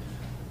would.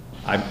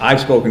 I've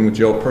spoken with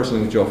Joe,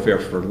 personally with Joe Fair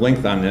for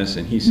length on this,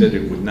 and he said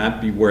it would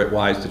not be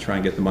wise to try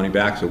and get the money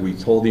back, so we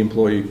told the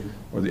employee,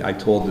 I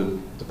told the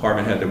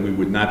department head that we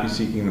would not be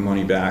seeking the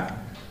money back,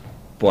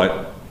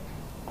 but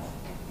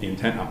the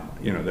intent,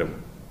 that.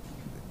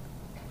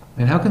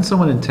 And how can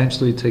someone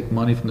intentionally take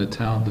money from the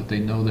town that they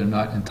know they're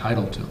not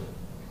entitled to?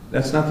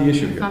 That's not the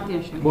issue It's here. not the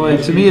issue. Well,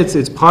 to me,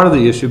 it's part of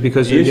the issue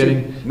because The you're issue-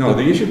 getting. No,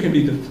 the issue can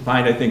be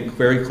defined, I think,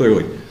 very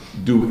clearly.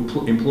 Do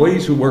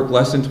employees who work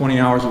less than 20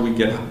 hours a week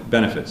get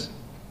benefits?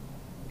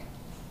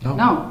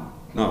 No.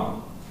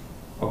 No.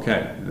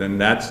 Okay, then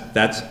that's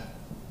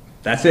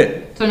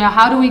it. So now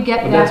how do we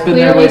get But that's that been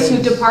that clearly way to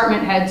since-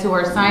 department heads who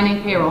are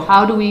signing payroll?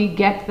 How do we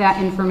get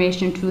that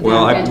information to them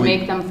Well, and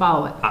make them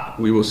follow it?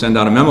 We will send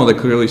out a memo that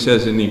clearly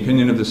says, in the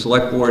opinion of the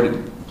select board,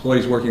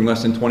 employees working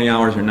less than 20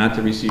 hours are not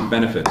to receive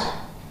benefits.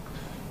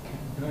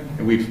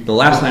 And the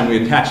last time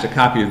we attached a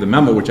copy of the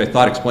memo, which I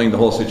thought explained the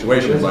whole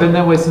situation, It's but been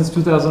that way since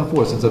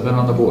 2004, since I've been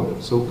on the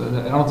board. So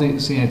I don't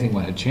see anything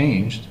when it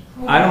changed.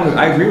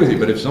 I agree with you,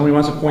 but if somebody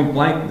wants a point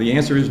blank, the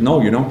answer is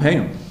no, you don't pay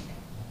them.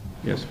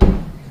 Yes.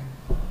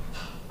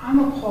 I'm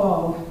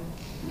appalled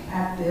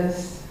at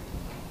this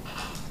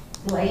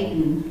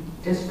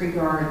blatant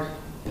disregard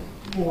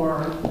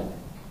for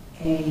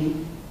a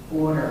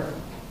order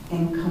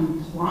and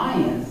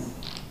compliance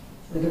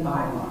with the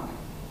bylaw.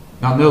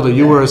 Now, Nilda,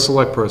 you were a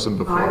select person I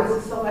before.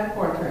 was a select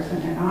board person,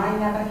 and I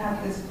never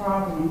had this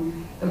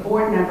problem. The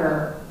board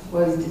never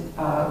was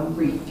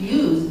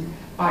refused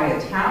by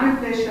a town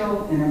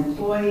official, an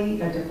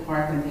employee, a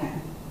department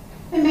head.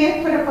 They may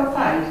have put up a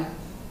fight,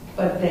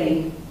 but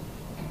they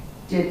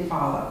did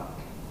follow.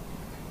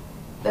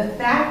 The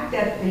fact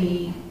that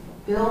the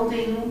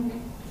building,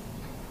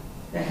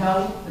 the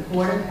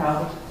Board of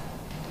Health,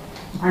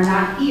 are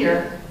not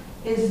here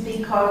is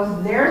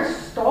because they're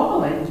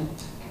stalling,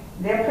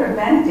 they're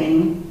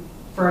preventing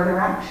further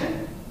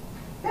action.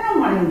 They don't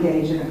want to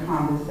engage in a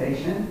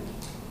conversation.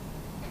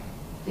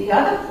 The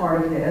other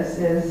part of this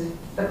is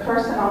the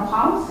Personnel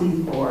Policies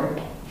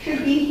Board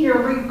should be here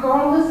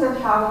regardless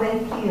of how they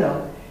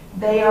feel.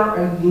 They are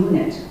a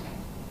unit.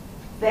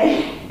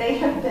 They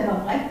have been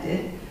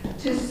elected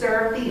to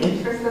serve the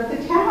interests of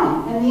the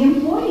town and the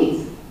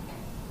employees.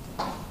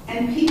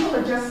 And people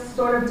are just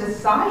sort of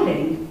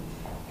deciding.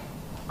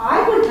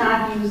 I would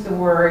not use the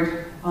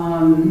word,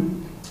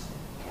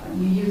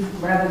 you use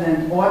rather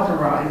than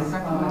authorize.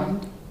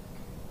 Recommend.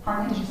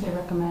 Pardon? Did you say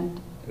recommend?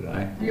 Did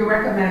I? You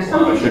recommend Well,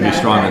 something it to should be that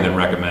stronger effect. than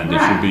recommend. It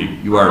Right. should be,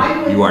 you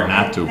are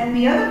not to. And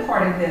the other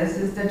part of this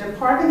is the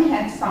department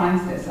head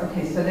signs this.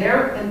 Okay, so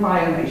they're in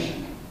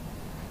violation.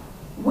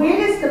 Where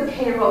does the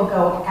payroll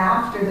go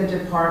after the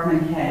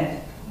department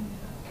head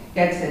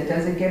gets it?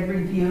 Does it get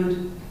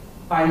reviewed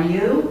by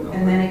you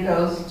and then it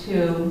goes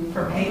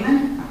for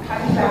payment? How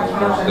does that Goes to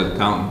process? the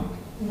accountant.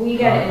 We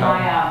get it in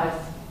my office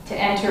to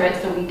enter it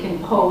so we can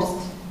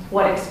post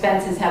what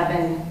expenses have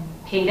been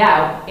paid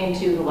out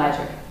into the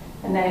ledger.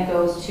 And then it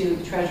goes to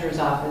the treasurer's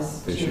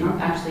office to Issue.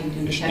 actually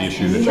do the Issue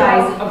testing. the You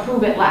check. guys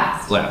approve it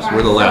last. Last,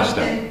 we're the last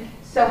step.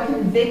 So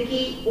can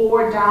Vicki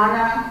or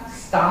Donna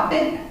stop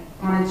it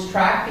on its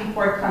track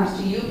before it comes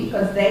to you?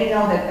 Because they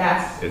know that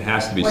that's. It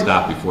has to be what-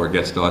 stopped before it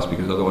gets to us,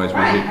 because otherwise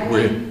Right, I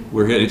mean-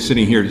 we're here,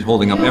 sitting here just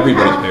holding up You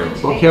everybody's have to payroll.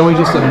 take Well, can't we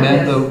just charge of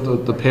amend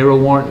this. the payroll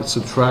warrant and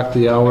subtract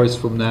the hours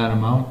from that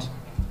amount?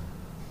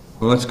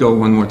 Well, let's go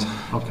one more time.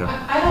 Okay.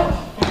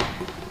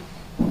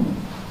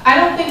 I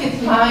don't think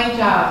it's my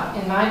job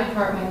in my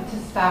department to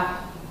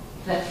stop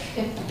this.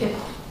 If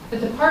the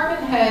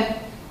department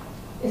head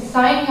is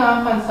signing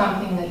off on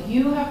something that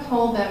you have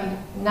told them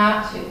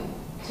not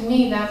to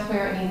me, that's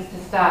where it needs to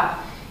stop.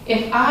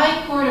 If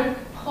I were to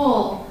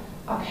pull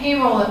a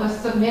payroll that was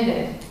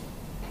submitted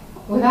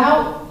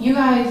without you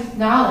guys'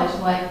 knowledge,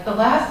 like the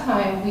last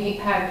time we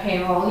had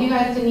payroll, you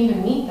guys didn't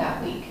even meet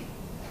that week.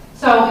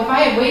 So if I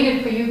had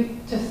waited for you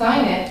to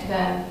sign it,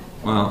 then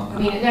Well, I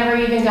mean, it never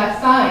even got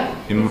signed.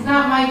 In- It's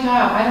not my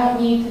job. I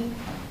don't need to.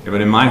 yeah,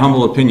 but in my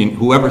humble opinion,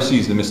 whoever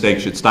sees the mistake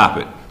should stop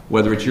it,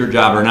 whether it's your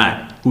job or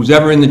not. Who's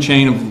ever in the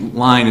chain of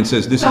line and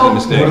says, this is a So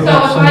mistake. if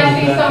about I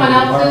somebody see that's someone in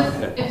the else's,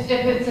 department?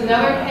 if it's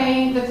another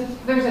pay,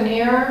 there's an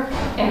error,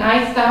 and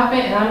I stop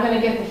it, and I'm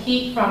gonna get the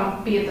heat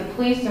from, be it the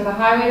police or the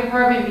highway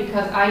department,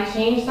 because I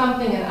changed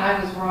something and I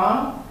was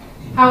wrong,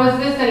 how is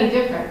this any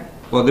different?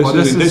 Well, Well,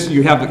 this is-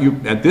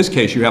 at this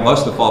case, you have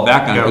us to fall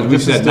back on, Yeah, because we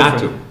this is said not to.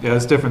 different. Yeah,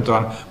 it's different,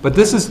 Don. But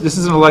this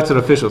is an elected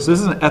official, so this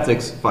is an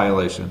ethics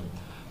violation.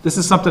 This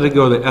is something to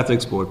go to the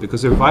ethics board,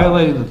 because they're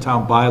violating the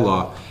town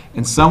bylaw,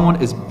 and someone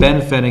is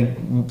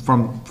benefiting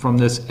from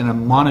this in a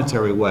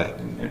monetary way.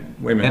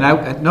 Wait a And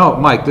minute. no,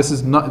 Mike, this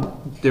is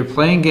not, they're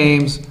playing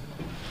games.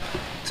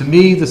 To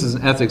me, this is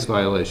an ethics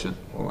violation.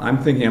 Well, I'm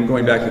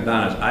going back to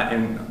Donna's,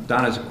 and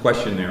Donna's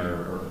question there,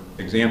 or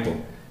example,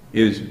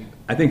 is,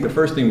 I think the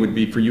first thing would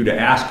be for you to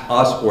ask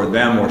us or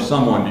them or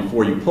someone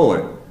before you pull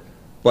it.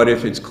 But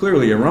if it's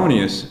clearly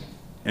erroneous,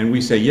 and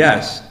we say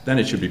yes, then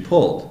it should be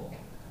pulled.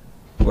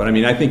 But I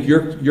mean, I think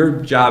your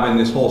job in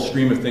this whole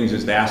stream of things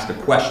is to ask the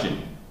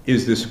question,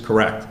 is this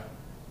correct?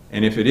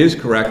 And if it is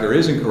correct or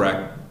isn't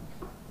correct,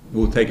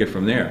 we'll take it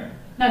from there.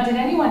 Now, did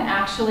anyone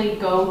actually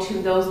go to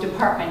those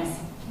departments,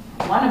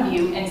 one of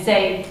you, and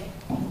say,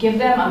 give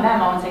them a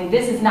memo and say,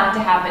 this is not to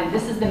happen,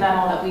 this is the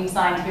memo that we've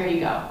signed, here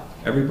you go?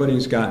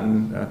 Everybody's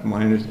gotten,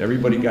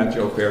 everybody got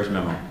Joe Fair's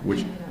memo,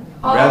 which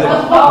Oh, rather.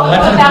 well,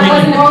 but that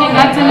wasn't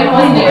it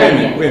wasn't Wait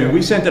a it. minute,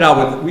 we sent it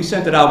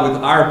out with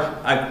our,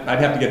 I'd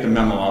have to get the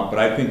memo out, but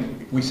I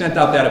think we sent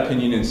out that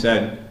opinion and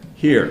said,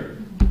 here.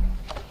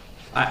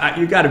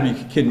 You gotta be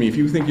kidding me, if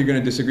you think you're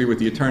gonna disagree with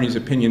the attorney's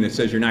opinion that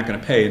says you're not gonna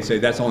pay and say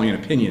that's only an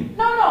opinion.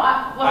 No,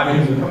 I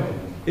mean,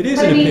 it is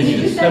but an I mean, opinion.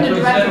 you send a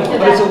directive to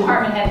But it's that a-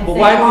 department head and well,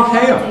 say, why do we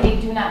 "Oh, pay 'em?"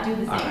 they do not do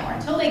this All right. anymore,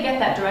 until they get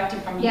that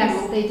directive from you.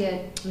 Yes, they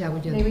did. Yeah, we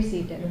They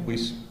received it.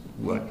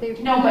 What? No,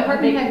 The but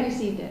department they- head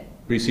received it.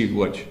 Received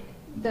which?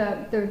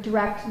 The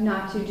direct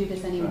not to do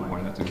this anymore.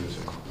 Why not to do this?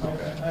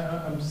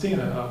 I'm seeing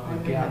a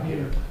gap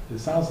here. It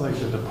sounds like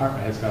the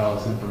department has got all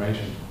this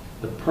information.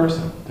 The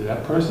person, did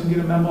that person get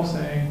a memo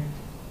saying,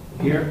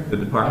 here? The I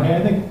department.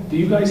 mean, I think, do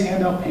you guys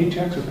hand out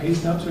paychecks or pay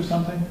stubs or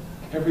something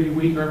every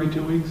week or every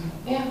 2 weeks?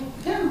 Yeah,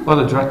 Well,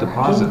 the direct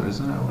deposit,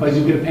 isn't it? But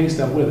you get a pay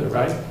stub with it,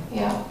 right?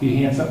 yeah. You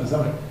hand something to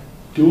somebody.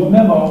 Do a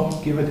memo,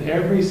 give it to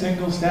every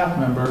single staff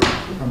member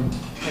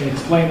and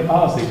explain the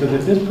policy. Because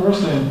if this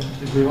person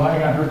is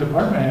relying on her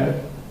department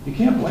head, you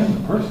can't blame the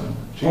person.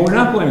 Well, we're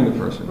not blaming the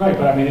person. Right,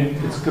 but I mean,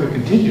 it's going to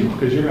continue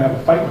because you're going to have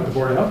a fight with the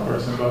Board of Health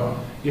person. But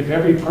if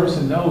every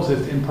person knows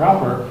it's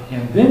improper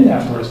and then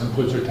that person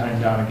puts their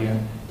time down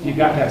again, you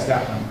got that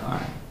staff member. All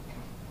right.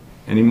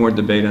 Any more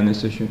debate on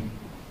this issue?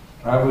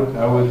 I would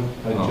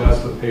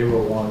adjust the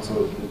payroll one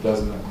so it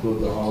doesn't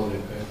include the holiday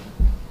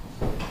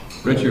pay.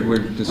 Richard, we're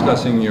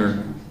discussing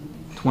your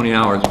 20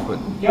 hours, but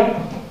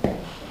Yep.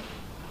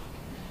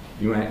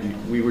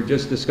 we were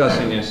just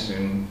discussing this,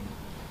 and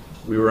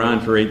we were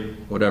on for 8,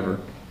 whatever.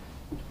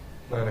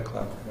 9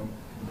 o'clock.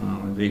 It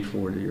was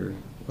 8:40 or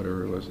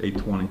whatever it was,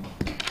 8:20.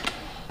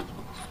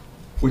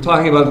 We're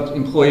talking about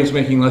employees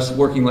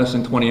working less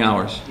than 20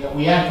 hours. Yeah,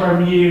 we asked for a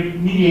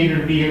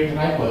mediator to be here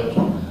tonight with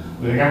us.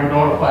 We were never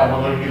notified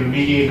whether we get a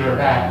mediator or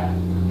not.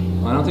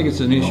 I don't think it's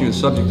an issue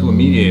subject to a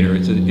mediator.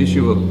 It's an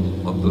issue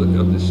of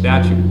the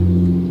statute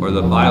or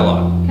the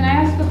bylaw. Can I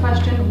ask a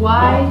question?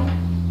 Why,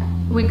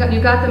 you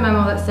got the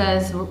memo that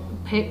says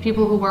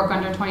people who work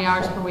under 20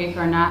 hours per week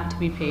are not to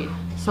be paid.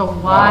 So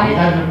why? We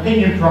had an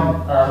opinion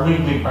from our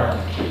legal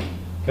department.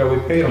 That we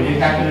paid We them.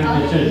 didn't have to make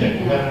a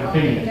decision, we had an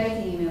opinion.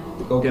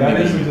 Go get That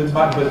me. is the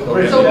time, but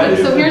Okay. that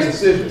is the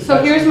decision. So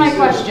here's my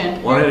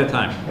question. One at a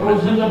time. It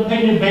was his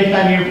opinion based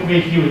on the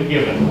information he was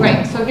given.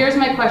 Right, so here's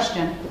my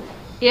question.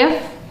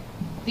 If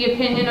the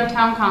opinion of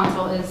town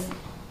council is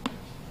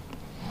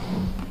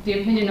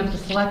the opinion of the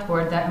select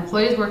board that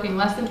employees working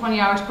less than 20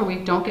 hours per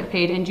week don't get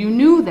paid, and you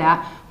knew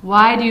that,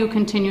 why do you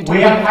continue to? I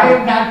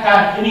have not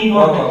got any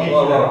notification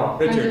at all.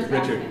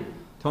 Richard,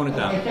 tone it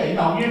down. Okay,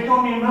 no, you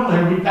told me in the middle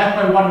here, that's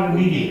why I wanted a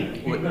mediator.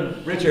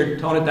 Because Richard,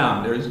 tone it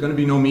down. There is going to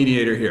be no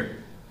mediator here.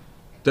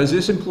 Does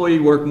this employee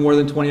work more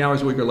than 20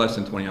 hours a week or less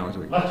than 20 hours a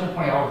week? less than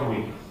 20 hours a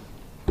week.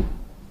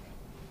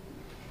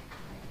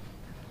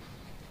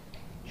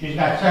 She's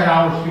got 10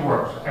 hours she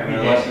works every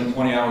Or less day. than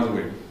 20 hours a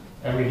week?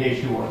 Every day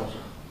she works.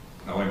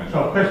 No, wait a minute.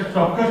 So Christmas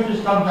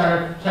comes on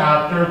her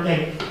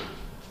Thursday,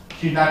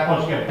 she's not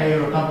supposed to get paid,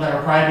 or comes on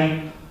her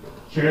Friday,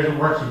 she doesn't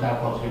work, she's not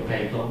supposed to get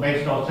paid, so it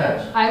makes no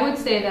sense. I would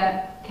say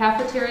that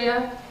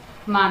cafeteria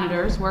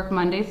monitors work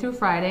Monday through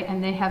Friday,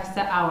 and they have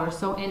set hours.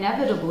 So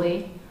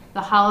inevitably,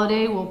 the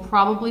holiday will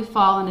probably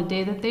fall on a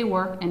day that they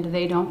work, and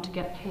they don't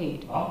get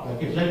paid. Well,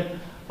 like I said,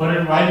 put it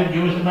in writing,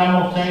 give us a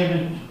memo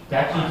saying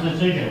that that's his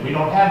decision, we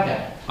don't have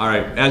that. All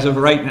right, as of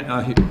right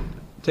now,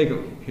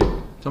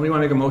 somebody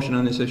want to make a motion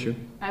on this issue?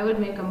 I would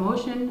make a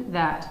motion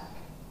that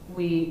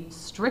we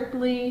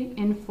strictly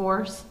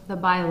enforce the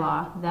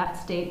bylaw that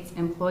states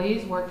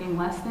employees working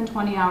less than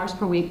 20 hours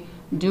per week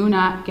do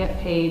not get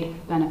paid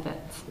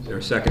benefits. Is there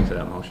a second to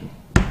that motion?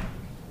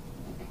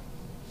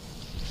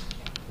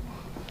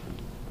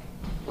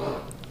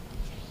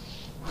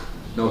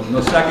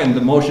 No second,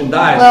 the motion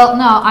dies. Well,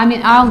 no, I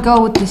mean, I'll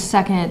go with the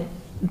second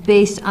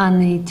based on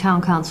the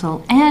town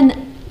council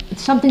and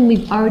something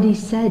we've already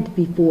said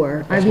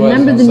before. I That's why it's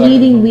remember on the second.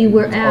 meeting we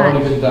were It's already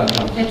at. been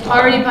done. It's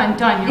already been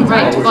done, you're It's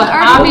right, already but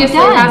been obviously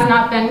it has done.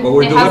 not been, Well,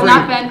 we're it has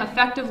not delivering- been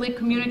effectively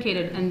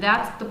communicated, and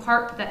that's the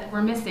part that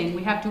we're missing.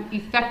 We have to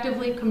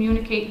effectively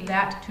communicate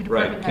that to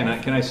Right, department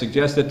heads. can I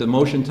suggest that the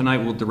motion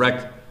tonight will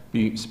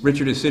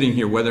Richard is sitting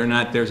here, whether or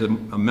not there's a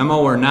memo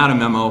or not a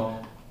memo,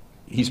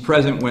 he's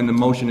present when the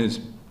motion is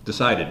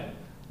decided.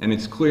 And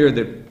it's clear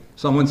that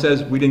someone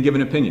says, we didn't give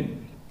an opinion.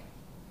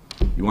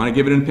 You want to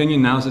give it an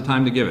opinion, now's the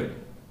time to give it.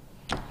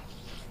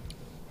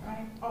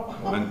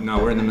 No,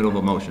 we're in the middle of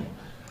a motion.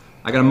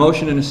 I got a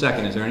motion and a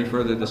second. Is there any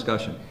further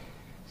discussion?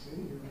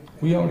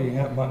 We already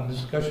have, the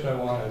discussion I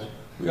want is,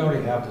 we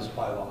already have this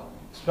bylaw,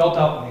 spelled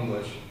out in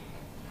English.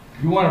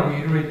 If you want to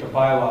reiterate the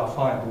bylaw,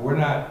 fine, but we're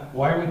not,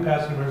 why are we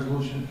passing a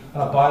resolution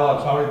on a bylaw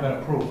that's already been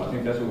approved? I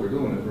think that's what we're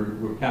doing, is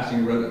we're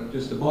passing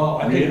just a... Well,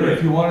 I think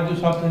if you want to do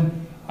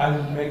something, I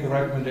would make a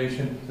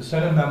recommendation to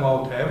send a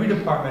memo to every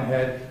department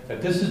head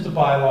that this is the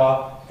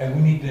bylaw and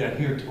we need to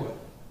adhere to it.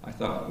 I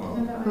thought, well,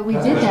 But we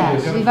That's did what it that.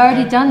 is. We've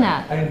already done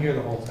that. I didn't hear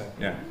the whole thing.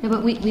 yeah. Yeah,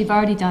 but we've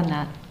already done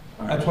that.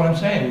 That's what I'm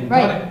saying, we've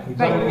Right, done it. We've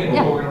done it again,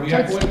 Yeah. we're going to So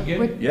react to it's- it again.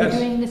 We're Yes.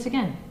 doing this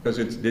again. Because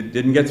it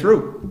didn't get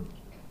through.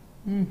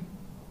 Mm.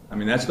 I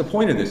mean, that's the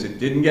point of this. It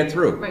didn't get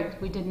through.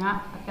 Right, we did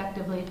not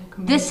effectively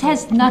communicate. This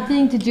has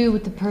nothing to do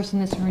with the person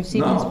that's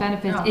receiving his No.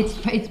 benefits.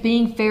 No. It's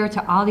being fair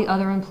to all the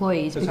other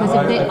employees. That's Because how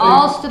if I they think-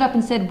 all stood up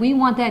and said, we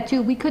want that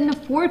too, we couldn't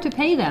afford to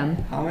pay them.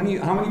 How many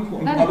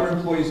other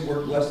employees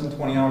work less than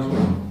 20 hours a week?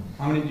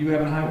 How many do you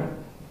have in highway?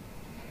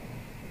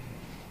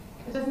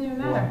 It doesn't even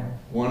matter.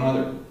 One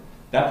other.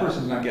 That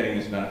person's not getting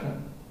this benefit.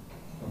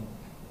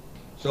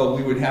 So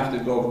we would have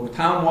to go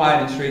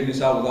town-wide and straighten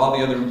this out with all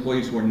the other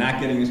employees who are not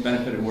getting this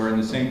benefit and we're in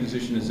the same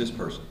position as this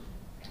person.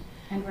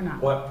 And we're not.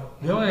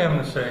 The only thing I'm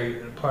going to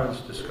say, in part of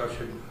this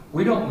discussion,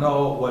 we don't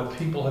know what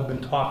people have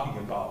been talking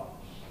about.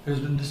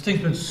 This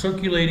thing's been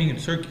circulating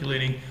and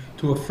circulating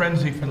to a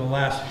frenzy for the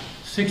last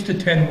 6 to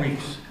 10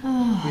 weeks.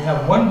 We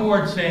have one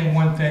board saying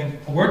one thing,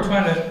 we're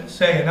trying to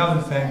say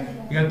another thing.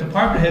 You got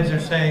department heads that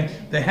are saying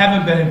they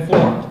haven't been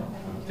informed.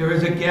 There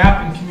is a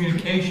gap in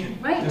communication.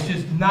 Right. This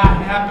is not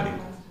happening.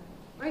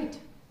 Right,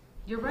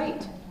 you're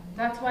right.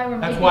 That's why we're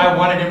That's making. why I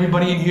wanted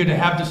everybody in here to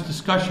have this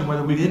discussion,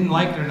 whether we didn't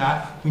like it or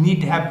not. We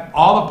need to have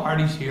all the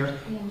parties here,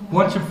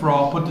 once and for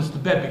all, put this to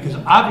bed, because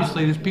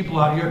obviously there's people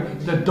out here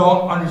that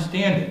don't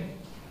understand it.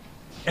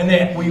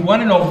 And we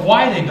want to know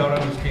why they don't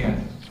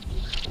understand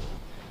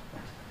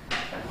it.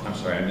 I'm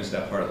sorry, I missed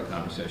that part of the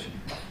conversation.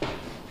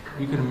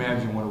 You can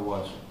imagine what it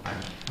was.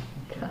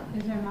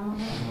 Is there a memo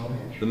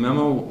there? The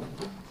memo,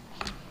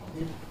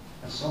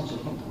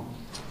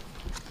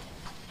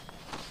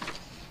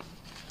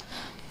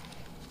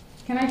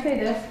 Can I say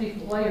this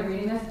while you're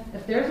reading this?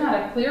 If there's not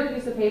a clear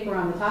piece of paper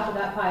on the top of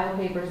that pile of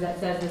papers that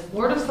says this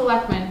Board of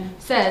Selectmen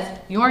says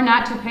you're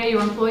not to pay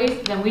your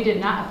employees, then we did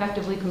not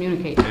effectively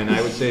communicate. And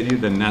I would say to you,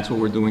 then that's what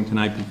we're doing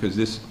tonight, because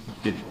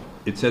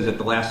it says at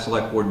the last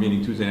select board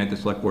meeting Tuesday night, the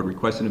select board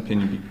requested an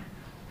opinion.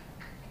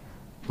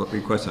 What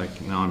request?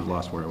 Now I've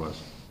lost where I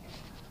was.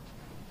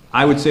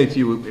 I would say to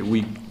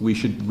you, we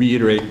should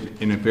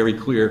reiterate in a very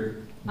clear,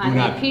 On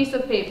a piece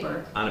of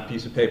paper. on a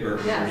piece of paper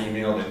or Yes.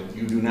 email, that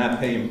you do not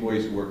pay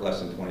employees who work less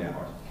than 20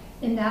 hours.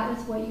 And that was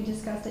what you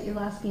discussed at your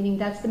last meeting.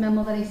 That's the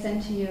memo that I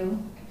sent to you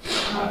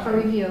for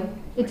review.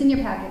 It's in your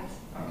packets.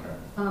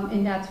 Okay.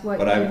 And that's what.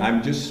 But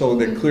I'm just, so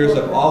that clears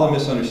up all the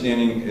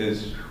misunderstanding,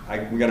 is,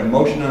 we got a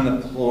motion on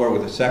the floor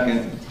with a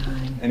second.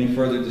 Any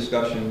further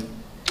discussion?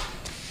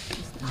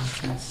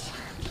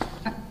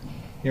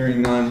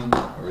 Hearing none,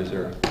 or is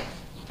there?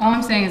 All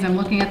I'm saying is I'm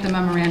looking at the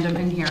memorandum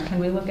in here. Can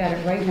we look at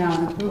it right now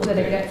and prove that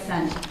it gets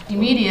sent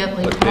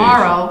immediately What page?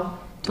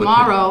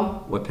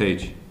 tomorrow? What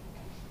page?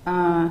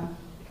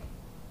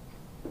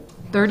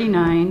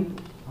 39.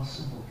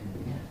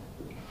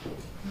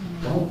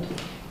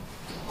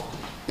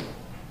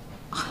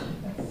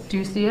 Do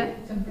you see it?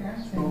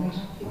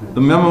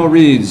 The memo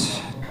reads,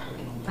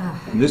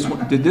 this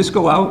one, did this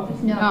go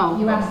out? No.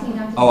 You asked me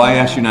not to. Oh, I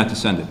asked you not to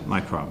send it, my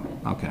problem,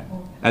 okay.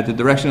 At the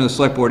direction of the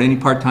select board, any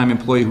part-time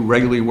employee who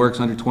regularly works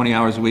under 20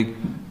 hours a week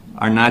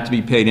are not to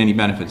be paid any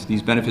benefits.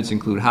 These benefits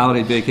include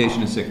holiday,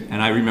 vacation, and sick.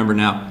 And I remember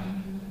now,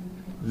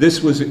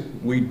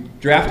 we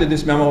drafted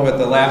this memo at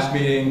the last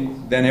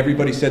meeting, then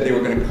everybody said they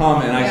were gonna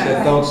come, and I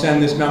said, don't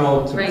send this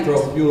memo to Right.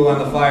 throw fuel on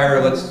the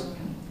fire, let's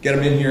get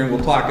them in here and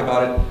we'll talk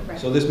about it. Right.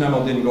 So this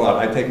memo didn't go out.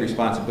 I take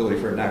responsibility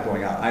for it not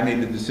going out. I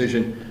made the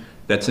decision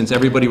that since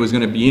everybody was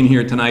gonna be in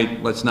here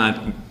tonight, let's not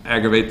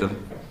aggravate the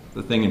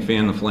thing and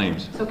fan the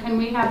flames. So can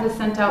we have this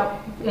sent out,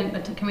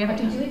 can we have I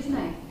can do it? it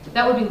tonight.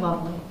 That would be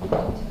lovely.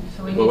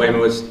 So we Well, wait a need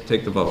minute, let's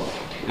take the vote.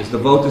 Is the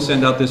vote to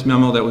send out this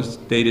memo that was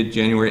dated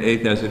January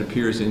 8th as it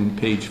appears in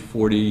page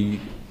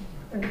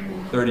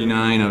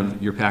 39 of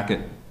your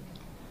packet?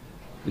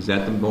 Is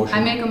that the motion?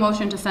 I make a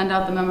motion to send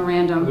out the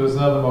memorandum. There was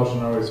another motion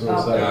already, so Oh,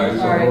 it's second. all right, So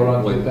sorry. vote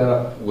on, What- take that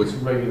up. what's-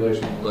 It's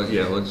regulation.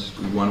 Yeah, you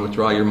want to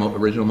withdraw your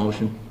original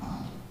motion?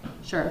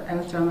 Sure, I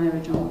withdraw my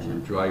original motion.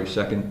 Withdraw your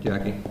second,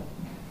 Jackie?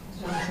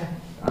 All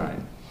right.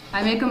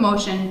 I make a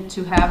motion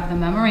to have the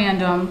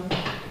memorandum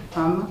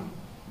from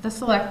the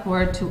select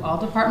board to all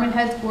department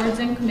heads, boards,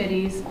 and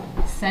committees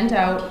sent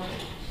out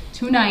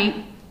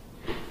tonight,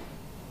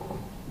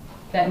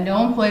 that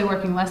no employee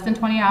working less than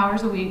 20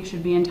 hours a week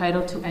should be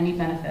entitled to any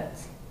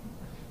benefits.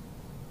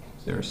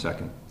 Is there a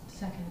second?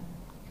 Second.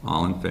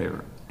 All in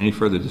favor? Any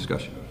further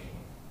discussion?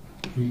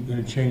 Are you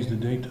going to change the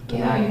date to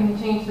Yeah, tonight? you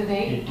can change the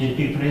date. Did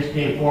you from this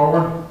day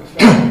forward?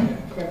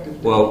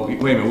 Well, wait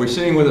a minute, we're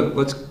sitting with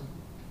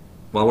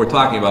while we're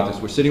talking about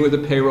this, we're sitting with a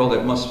payroll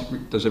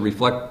that does it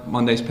reflect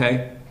Monday's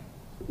pay?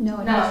 No,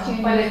 it No, has but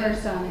January it-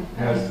 1st on it. It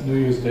has New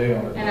Year's Day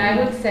on it. And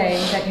I would say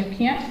that you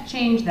can't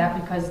change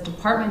that because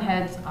department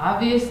heads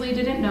obviously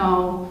didn't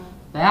know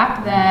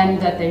back then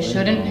that they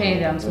shouldn't pay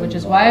them, so which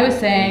is why I was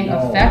saying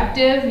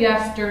effective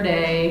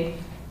yesterday,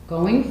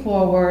 going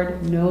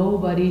forward,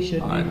 nobody should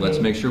be All paid. right, let's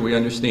make sure we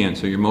understand.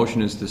 So your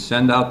motion is to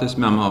send out this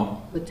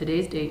memo With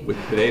today's date. with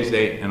today's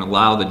date and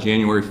allow the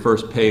January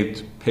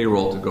 1st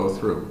payroll to go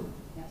through.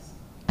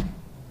 Yes.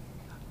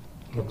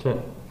 That's it.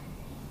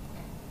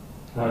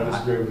 I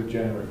disagree with the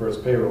January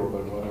 1st payroll,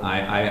 but whatever.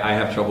 I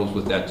have troubles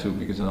with that too,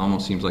 because it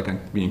almost seems like I'm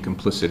being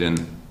complicit in.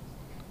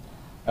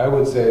 I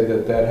would say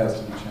that has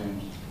to be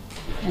changed.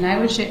 And I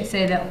would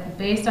say that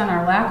based on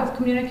our lack of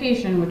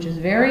communication, which is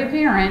very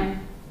apparent,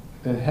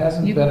 It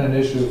hasn't You- been an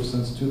issue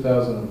since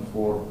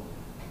 2004. All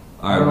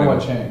I don't right, know wait a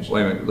what minute. changed.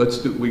 Wait a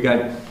minute, we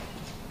got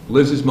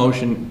Liz's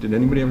motion, did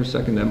anybody ever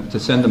second that, to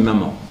send the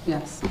memo?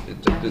 yes.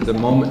 The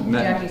moment,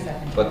 Jackie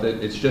seconded. but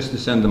it's just to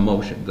send the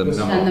motion, the Just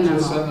memo. Send the memo.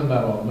 Just send the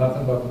memo,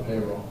 nothing but the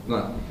payroll. No.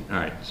 All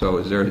right, so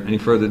is there any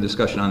further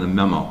discussion on the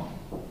memo?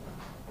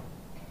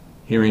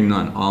 Hearing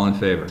none, all in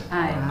favor?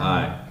 Aye.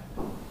 Aye.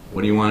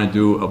 What do you want to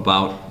do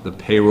about the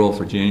payroll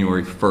for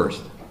January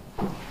 1st?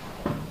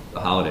 The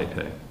holiday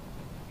pay?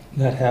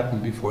 That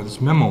happened before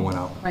this memo went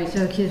out. Right.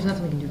 So there's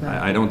nothing we can do about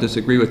it. I don't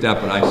disagree with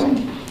that, but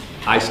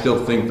I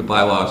still think the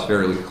bylaw is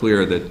fairly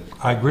clear that,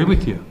 I agree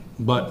with you,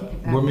 but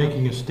we're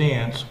making a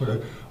stance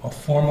with a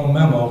formal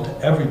memo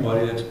to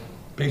everybody that's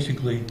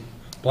basically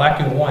black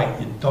and white.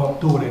 You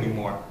don't do it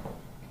anymore.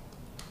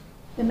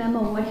 The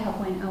memo would have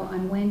went out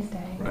on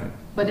Wednesday. right.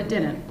 But it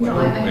didn't. No,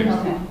 I Wait.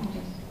 know that.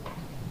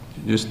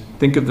 Just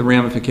think of the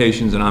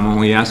ramifications, and I'm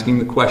only asking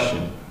the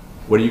question.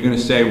 What are you going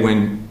to say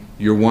when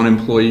your one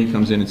employee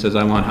comes in and says,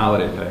 I want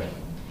holiday pay?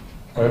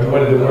 Or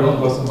everybody that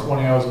works less than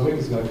 20 hours a week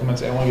is going to come and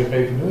say, I want to get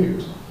paid for New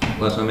Year's.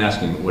 Unless I'm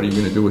asking, what are you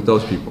going to do with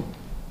those people?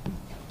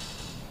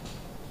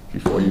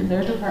 Before you,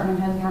 Their department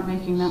heads weren't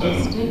making that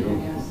mistake, I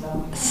guess,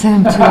 so.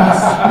 Send them to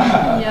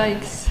us.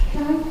 Yikes.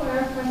 Can I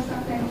clarify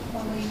something?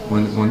 from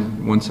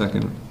legal? one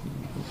second.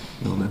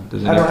 Hilda,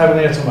 does I don't any- have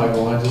an answer,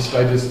 Michael. I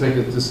just think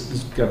that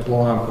this got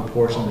blown out of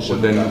proportion. It Well,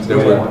 shouldn't then have there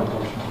gone were- to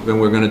that. then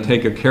we're going to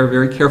take a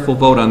very careful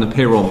vote on the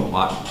payroll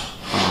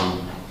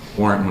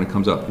warrant when it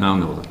comes up. Now,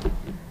 Nilda.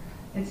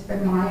 It's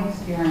been my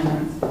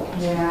experience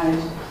that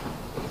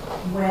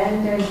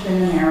when there's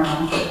been an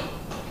error,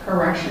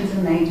 corrections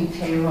are made to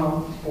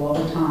payroll all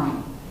the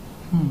time.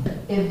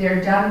 If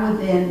they're done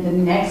within the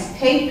next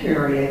pay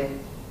period,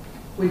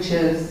 which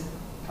is,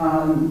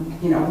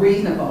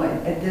 reasonable,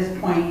 at this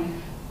point,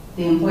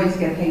 the employees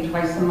get paid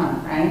twice a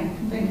month, right?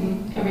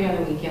 Every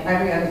other week, yeah.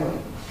 Every other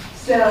week.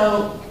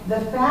 So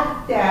the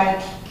fact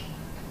that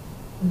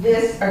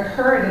this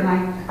occurred, and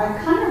I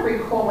kind of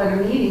recall at a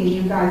meeting,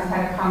 you guys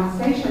had a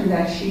conversation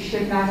that she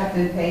should not have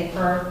been paid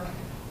for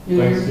New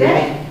Year's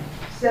Day.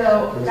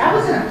 So that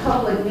was in a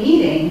public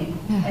meeting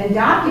and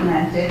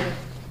documented.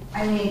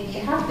 I mean,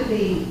 you have to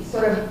be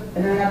sort of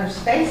in another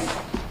space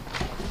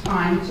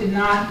time to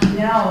not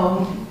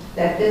know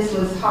that this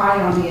was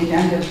high on the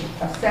agenda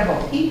of several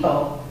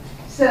people.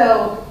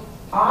 So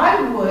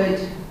I would,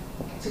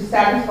 to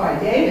satisfy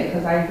David,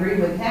 because I agree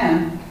with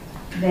him,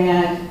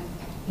 that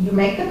you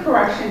make the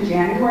correction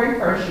January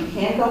 1st, you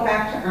can't go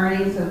back to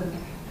earnings of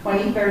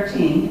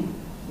 2013,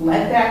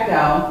 let that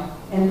go,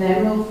 and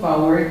then move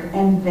forward,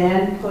 and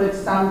then put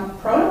some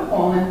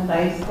protocol in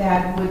place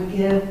that would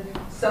give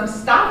some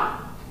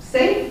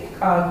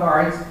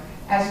safeguards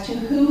as to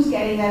who's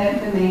getting that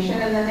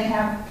information, and then they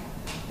have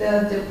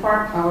the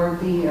department or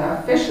the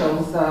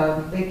officials,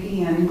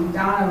 Vicki and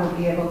Donna, will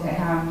be able to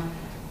have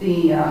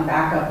the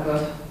backup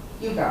of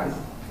you guys.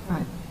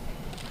 Right.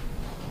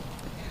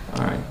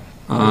 All right.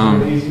 Is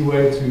there an easy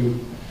way to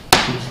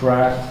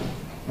track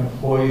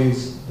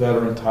employees that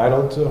are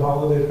entitled to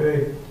holiday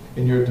pay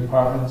in your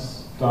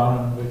departments,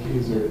 Donna and Vicki?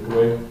 Is there a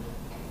way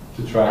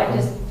to track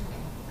them?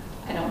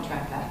 I don't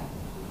track that.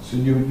 So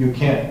you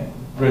can't,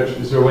 Rich,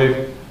 is there a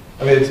way,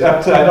 I mean, it's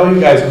up to, I know you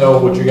guys know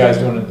what you guys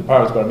doing in the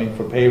departments, but I mean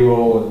for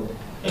payroll and.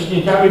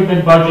 It's already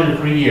been budgeted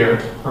for a year,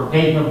 for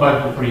paid and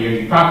budgeted for a year.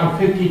 You're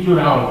talking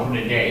 $52 for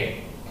the day.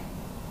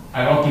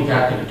 I don't think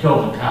that's going to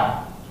kill the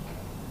town.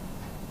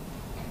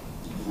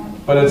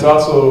 But it's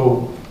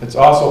also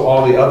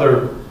all the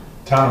other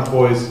town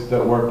employees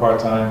that work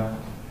part-time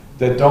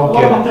that don't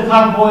What get. about the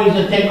town employees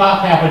that take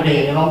off half a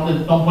day and don't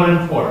put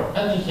in for it?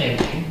 That's the same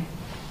thing.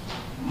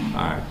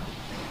 All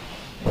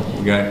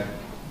right.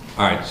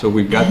 All right, so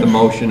we've got the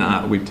motion,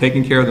 we've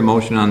taken care of the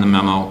motion on the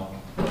memo.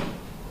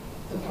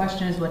 The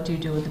question is, what do you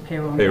do with the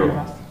payroll?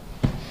 Payroll.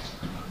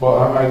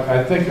 Well,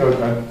 I think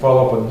I'd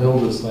follow up on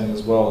Hilda's thing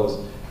as well, is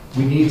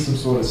we need some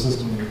sort of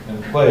system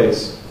in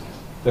place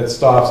that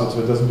stops it so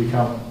it doesn't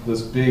become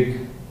this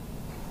big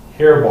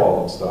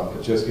hairball of stuff.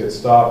 It just gets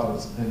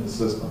stopped in the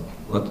system.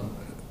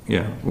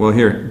 Yeah, well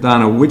here,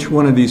 Donna, which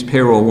one of these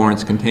payroll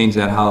warrants contains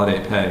that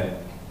holiday pay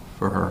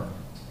for her?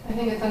 I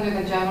think it's under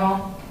the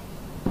general.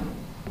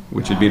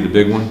 Which would be the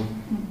big one?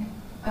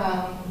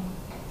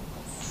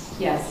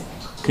 Yes.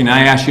 Can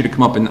I ask you to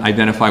come up and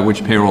identify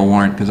which payroll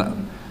warrant? Because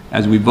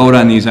as we vote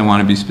on these, I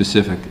want to be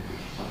specific.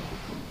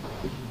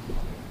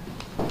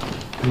 You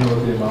know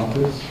what the amount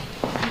is?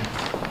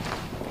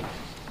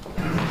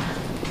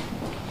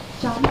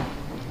 John,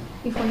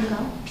 before you go,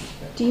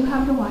 do you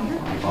have the wire?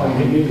 I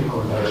had to use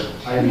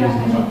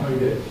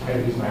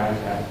my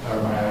iPad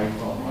or my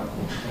iPhone.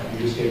 You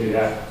just gave me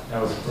that. That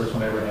was the first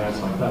one I ever had,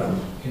 so I thought it was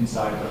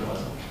inside, but it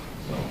wasn't.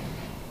 So.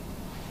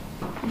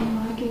 No,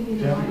 I gave you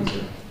the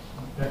wire.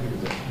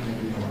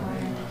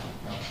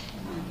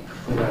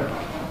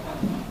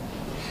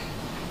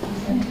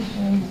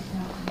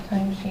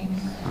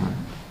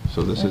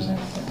 So this is,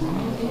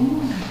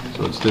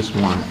 so it's this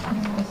one.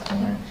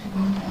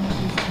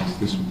 It's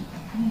this one.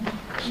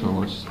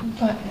 So it's,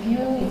 But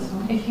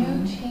if you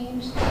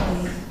change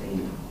this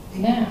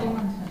now.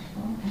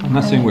 I'm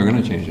not saying we're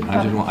going to change it.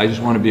 I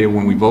just want to be able,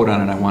 when we vote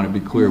on it, I want to be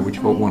clear which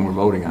one we're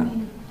voting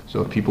on.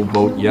 So if people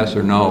vote yes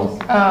or no.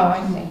 Oh,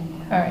 I see.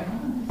 All right.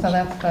 So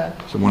that's the,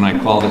 So when I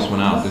call this one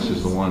out, this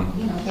is the one.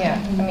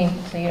 yeah, I mean,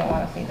 so you don't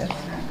want to see this,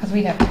 because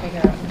we'd have to figure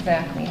out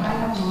exactly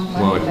how much money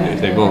Well, that if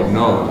they is. vote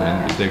no,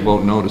 then if they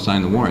vote no to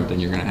sign the warrant, then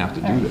you're going to have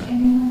to do that.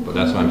 But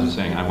that's what I'm just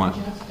saying. I want,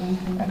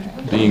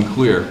 being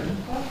clear.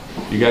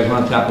 You guys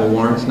want to tackle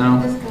warrants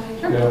now?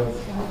 Yeah.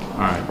 All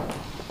right.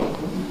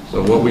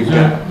 So what we've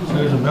got.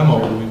 There's a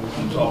memo,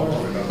 it's all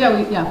over it.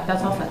 Yeah,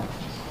 that's all set.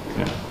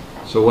 Yeah.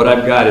 So what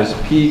I've got is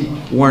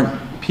warrant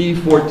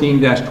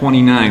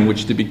P14-29,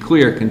 which, to be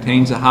clear,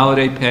 contains a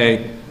holiday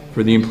pay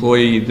for the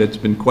employee that's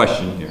been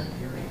questioned here.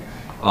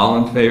 All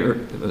in favor?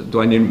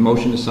 Do I need a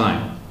motion to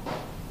sign?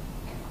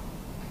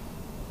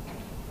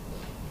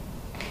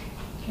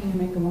 Can you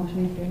make a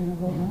motion if you're going to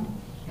vote no?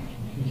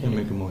 You can't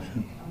make a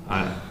motion.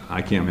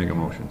 I can't make a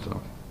motion,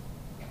 so.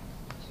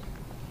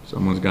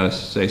 Someone's got to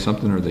say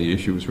something, or the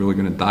issue is really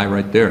going to die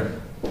right there.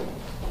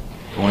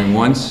 Going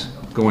once,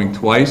 going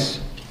twice.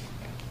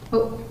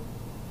 Oh,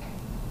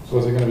 So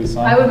is it going to be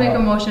signed? I would make a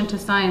motion to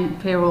sign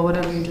payroll,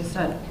 whatever you just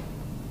said.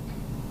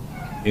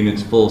 In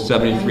its full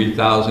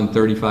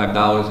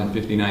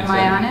 $73,035.59. Am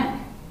I on it?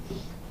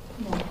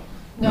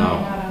 No. you're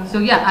not on. So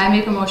yeah, I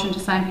make a motion to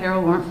sign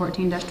payroll warrant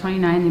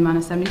 14-29, the amount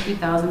of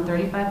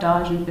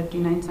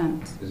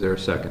 $73,035.59. Is there a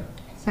second?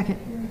 Second.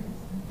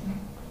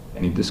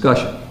 Any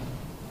discussion?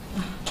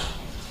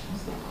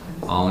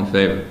 All in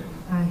favor?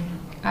 Aye.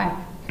 Aye.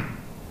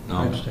 No?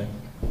 I abstain.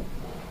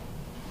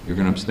 You're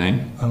going to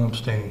abstain? I'm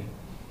abstaining.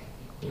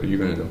 What are you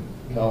going to do?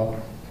 No.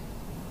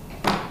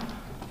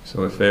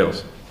 So it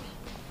fails.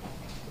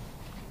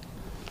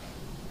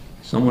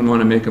 Someone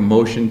want to make a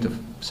motion to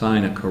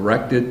sign a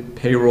corrected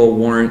payroll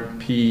warrant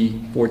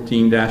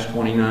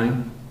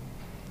P14-29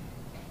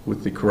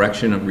 with the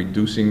correction of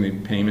reducing the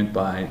payment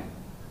by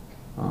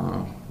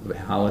the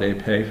holiday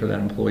pay for that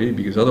employee?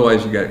 Because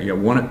otherwise you got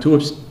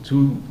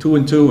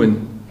two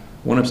and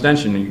one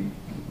abstention.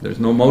 There's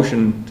no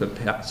motion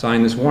to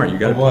sign this warrant. You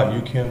got What,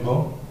 you can't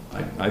vote?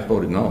 I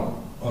voted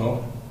no.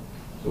 Oh.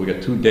 So we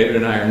got two, David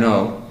and I are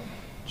no,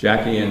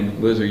 Jackie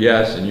and Liz are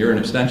yes, and you're an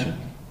abstention.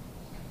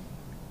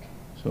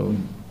 So,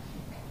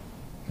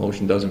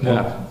 motion doesn't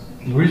pass. Well,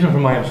 the reason for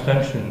my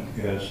abstention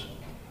is,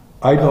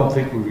 I don't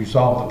think we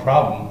resolved the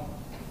problem.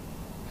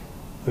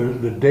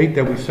 The date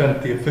that we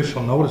sent the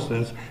official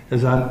notices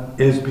is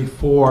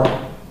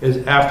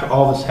after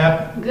all this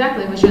happened.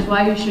 Exactly, which is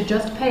why you should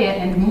just pay it,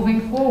 and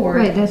moving forward,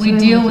 Right, that's we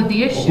what I deal was- with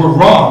the issue. We're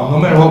wrong, no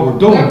matter what we're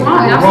doing. We're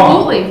wrong, we're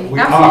absolutely, We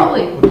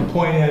absolutely. are. But the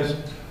point is,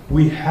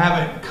 we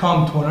haven't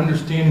come to an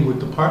understanding with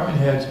department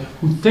heads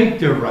who think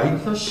they're right.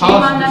 So shame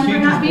on them for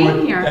not Policy Procedures being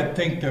Board here. That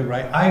think they're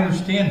right. I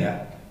understand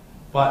that.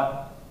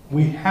 But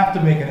we have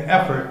to make an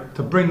effort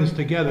to bring this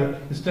together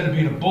instead of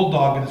being a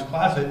bulldog in this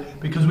closet,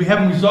 because we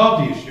haven't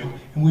resolved the issue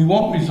and we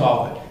won't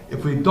resolve it.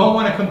 If we don't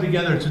want to come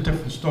together, it's a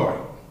different story.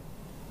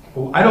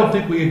 But I don't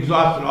think we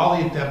exhausted all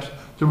the attempts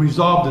to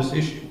resolve this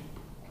issue.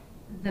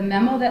 The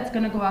memo that's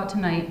going to go out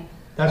tonight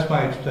That's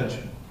my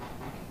abstention.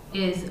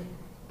 is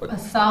a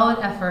solid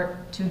effort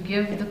to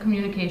give the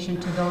communication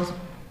to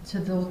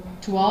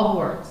all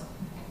boards.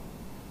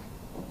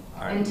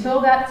 All right. Until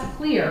that's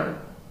clear,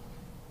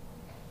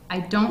 I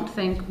don't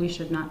think we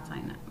should not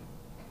sign it.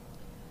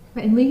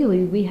 Right, and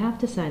legally, we have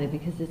to sign it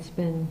because it's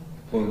been,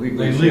 Well, They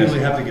legally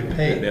have to get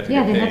paid.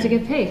 yeah, they have to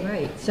get paid,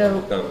 right,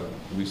 so.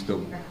 We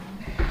still.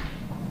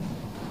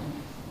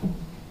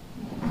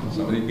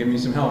 Somebody give me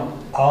some help.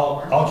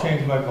 I'll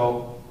change my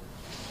vote,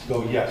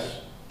 go yes.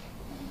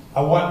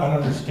 I want an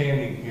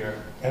understanding here,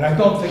 and I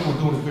don't think we're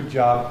doing a good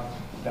job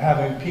of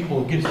having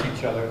people against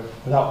each other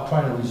without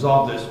trying to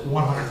resolve this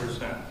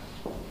 100%.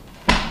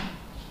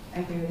 I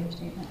agree with your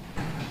statement.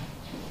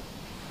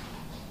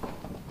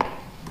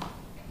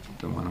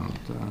 Don't want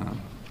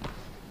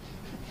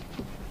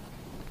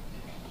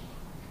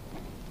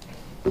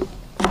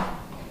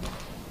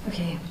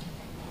Okay.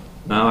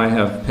 Now I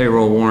have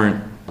payroll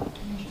warrant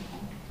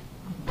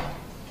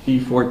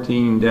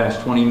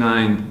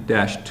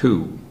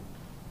P14-29-2.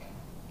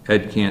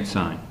 Ed can't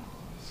sign.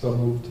 So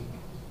moved. Is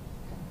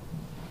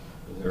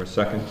there a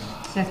second?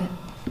 Second.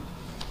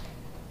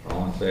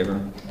 All in favor?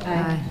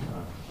 Aye.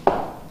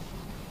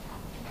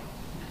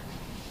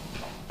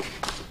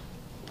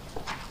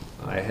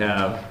 I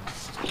have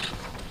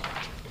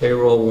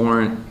payroll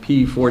warrant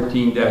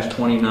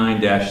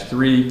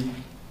P14-29-3.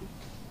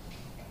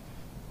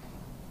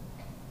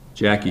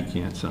 Jackie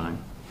can't sign.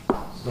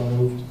 So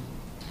moved.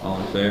 All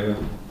in favor?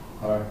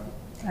 Aye.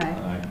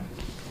 Aye.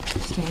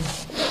 Abstain.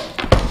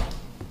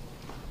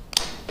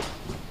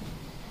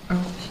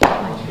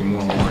 Any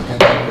more warrants?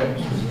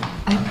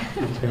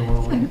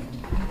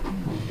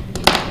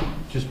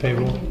 Just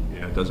payroll?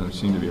 Yeah, it doesn't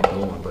seem to be a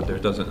full one, but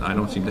I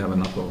don't seem to have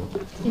enough of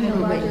them.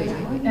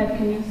 Ed,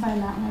 can you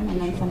sign that one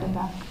and then send it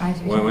back?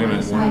 Wait a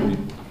minute.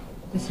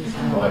 This is, It's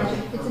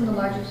in the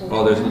larger folder.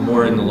 Oh, there's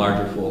more in the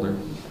larger folder.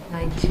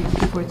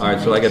 9/2/14. All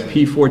right, so I got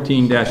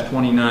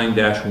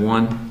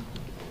P14-29-1,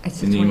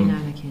 It's in the the- 29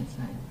 I can't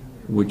sign.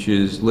 which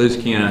is Liz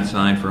cannot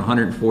sign for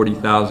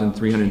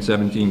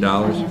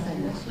 $140,317.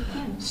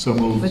 So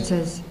But moved. it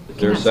says. Is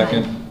there a cannot sign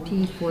second?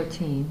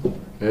 P14,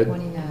 Ed?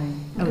 29,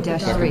 oh,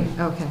 -3,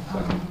 okay.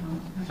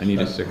 I need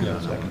a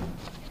signature.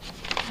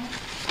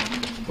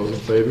 Those in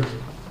favor?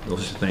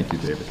 Thank you,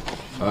 David.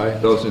 Aye.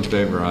 Those in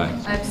favor, aye.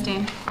 I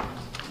abstain.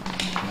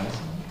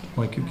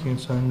 Mike, you can't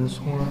sign this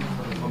one?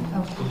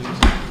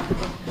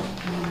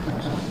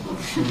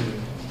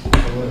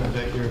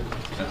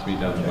 That's me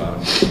down the bottom.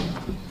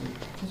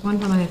 There's one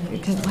time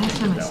because last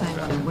time I signed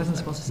it, I wasn't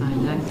supposed to sign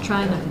it. I'm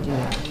trying not to do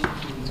that.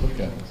 It's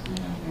okay.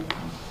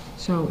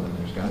 So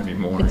There's got to be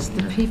more. it's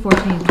the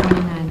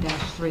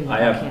P14-29-3. I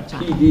have can't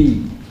sign.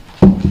 PD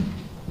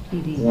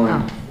PD. One.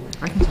 Oh,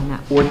 I can sign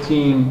that.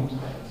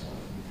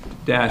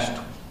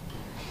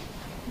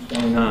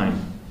 14-29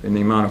 in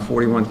the amount of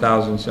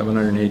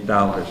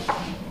 $41,708.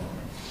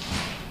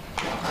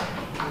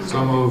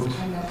 So moved. Is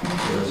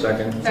there a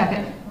second?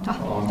 Second.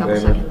 All in Double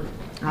favor? second.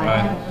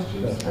 Aye.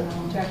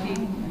 Jackie,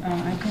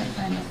 I can't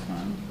sign this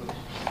one.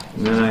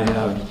 And then I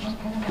have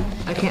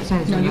I can't sign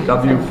this one.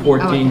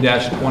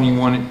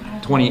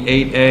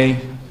 W14-28A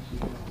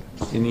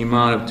in the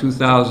amount of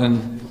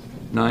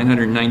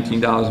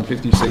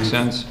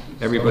 $2,919.56.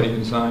 Everybody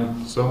can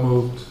sign? So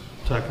moved.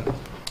 Second.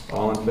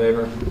 All in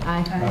favor?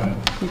 Aye.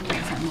 You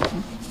can't sign this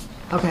one.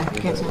 Okay,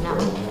 can't sign that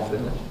one.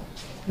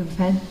 You have a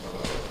pen?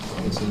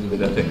 Did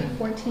that take?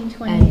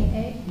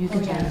 1428A. You can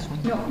Oh, sign yeah. this one.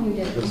 No, you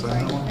did. I'm sorry.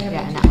 I have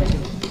Yeah, and it that one two too.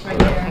 places. Right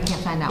there. I can't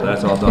sign that So one.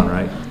 that's all done,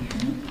 right?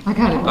 I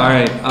got it. All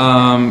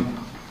right,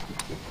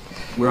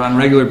 we're on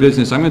regular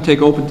business. I'm going to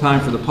take open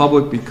time for the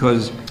public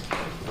because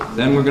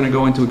then we're going to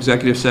go into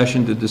executive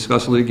session to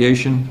discuss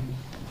litigation.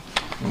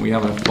 And we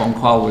have a phone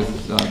call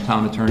with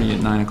town attorney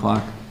at 9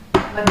 o'clock.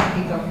 Let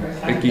me go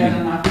first. I've Vicky.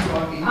 done enough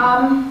talking.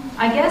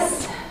 I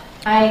guess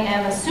I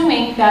am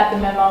assuming that the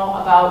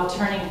memo about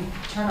turning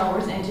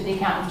turnovers into the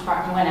accountant's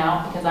department went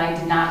out because I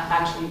did not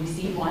actually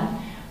receive one,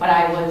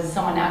 but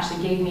someone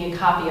actually gave me a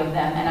copy of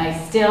them, and I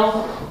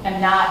still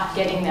am not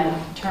getting them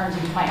turned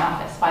into my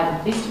office by the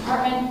police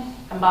department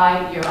and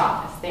by your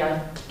office. They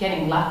are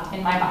getting left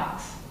in my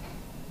box.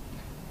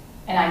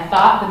 And I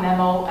thought the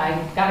memo, I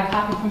got a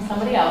copy from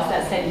somebody else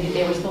that said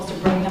they were supposed to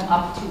bring them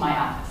up to my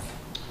office.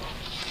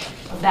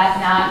 Was that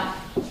not?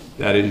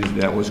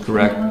 That was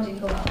correct. Memo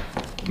did go out.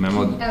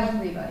 Memo.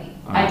 Everybody.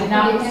 I did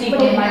not Put it- receive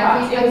put it it in my in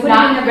box. every- It was put it in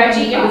not, every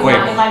Reggie, it was Wait.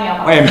 not in my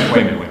mailbox.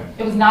 Wait a minute.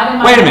 It was not in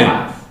my Wait a minute.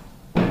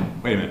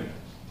 mailbox.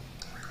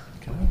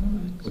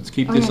 Let's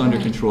keep this under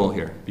control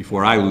here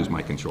before I lose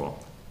my control.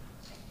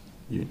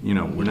 You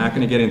know, we're not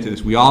going to get into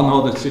this. We all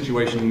know the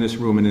situation in this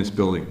room, in this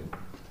building.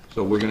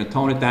 So we're going to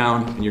tone it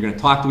down, and you're going to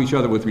talk to each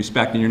other with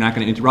respect, and you're not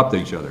going to interrupt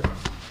each other.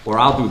 Or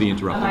I'll do the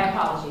interrupting. My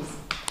apologies.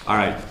 All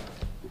right.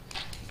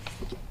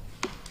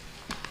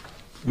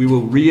 We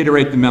will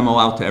reiterate the memo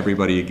out to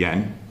everybody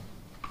again.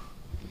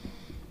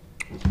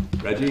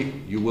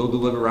 Reggie, you will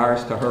deliver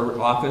ours to her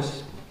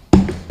office,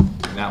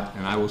 and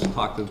I will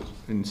talk to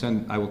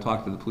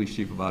the police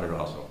chief about it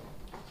also.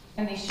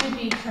 And they should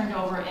be turned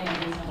over in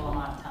a reasonable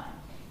amount of time.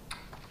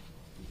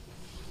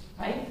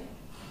 Right?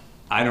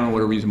 I don't know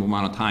what a reasonable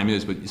amount of time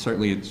is, but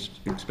certainly it's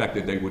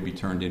expected they would be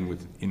turned in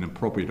with an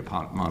appropriate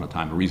amount of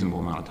time. A reasonable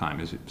amount of time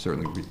is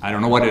certainly, I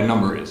don't know what a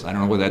number is. I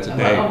don't know whether that's a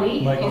day. A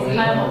week is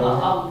kind of a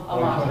long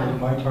time.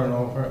 My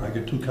turnover, I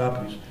get 2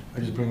 copies.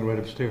 I just bring it right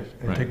upstairs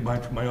and Right. take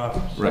mine from my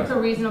office. Right. What's a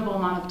reasonable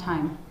amount of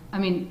time? I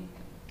mean,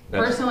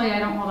 That's- personally, I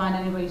don't hold on to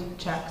anybody's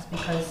checks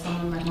because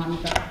someone might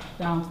want to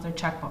balance their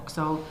checkbook.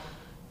 So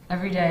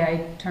every day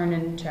I turn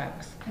in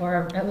checks,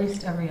 or at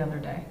least every other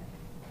day.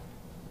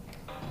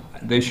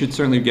 They should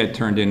certainly get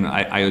turned in,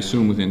 I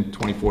assume, within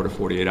 24 to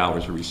 48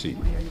 hours of receipt.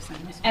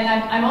 And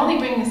I'm only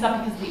bringing this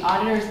up because the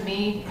auditors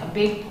made a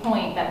big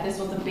point that this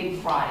was a big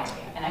fraud area.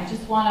 And I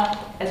just want to,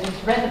 as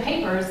we've read the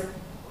papers,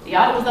 the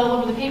audit was all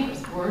over the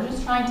papers. We're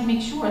just trying to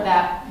make sure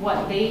that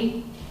what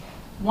they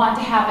want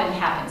to happen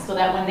happens, so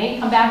that when they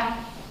come back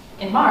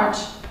in March,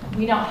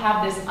 we don't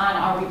have this on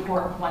our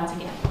report once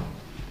again.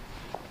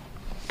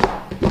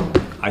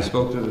 I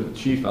spoke to the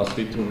chief, I'll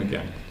speak to him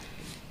again.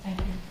 Thank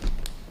you.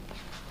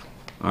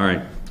 All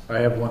right. I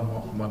have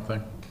one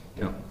thing.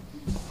 Yeah.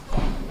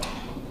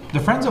 The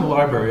Friends of the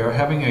Library are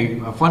having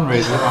a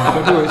fundraiser on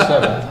February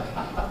 7th.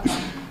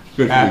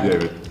 Good for you,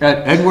 David.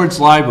 At Edwards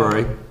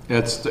Library.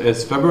 It's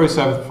February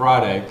 7th,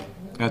 Friday,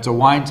 and it's a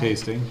wine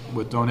tasting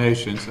with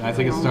donations, and I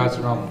think it starts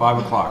around 5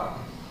 o'clock.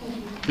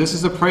 This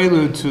is a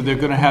prelude to, they're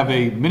going to have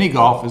a mini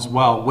golf as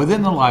well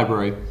within the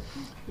library.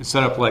 It's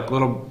set up like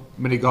little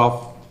mini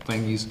golf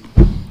thingies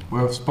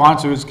where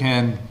sponsors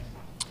can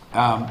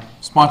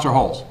sponsor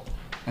holes.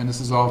 And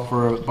this is all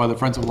by the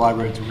Friends of the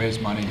Library to raise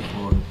money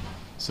for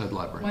said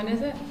library. When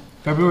is it?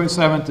 February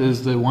 7th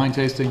is the wine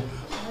tasting,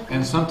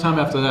 and sometime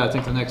after that, I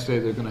think the next day,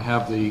 they're going to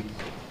have the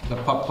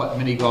putt-putt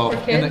mini golf.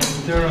 For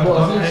kids?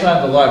 Well, it's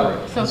inside the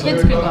library. So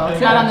kids could go.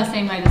 It's not on the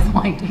same night as the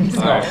wine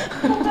tasting. All right.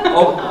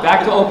 Oh,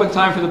 back to open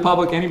time for the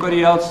public.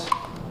 Anybody else?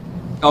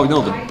 Oh,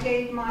 no. I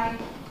gave my,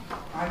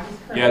 I just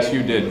heard. Yes,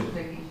 you did.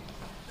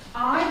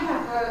 I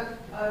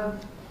have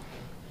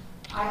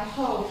I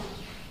hope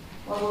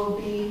what will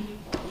be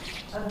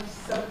a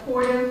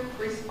supportive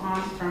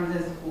response from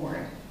this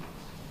board.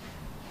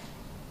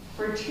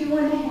 For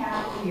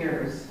 2.5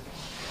 years,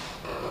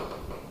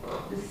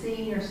 the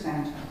senior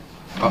center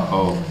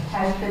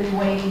has been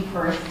waiting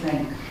for a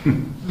sink.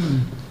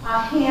 A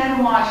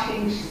hand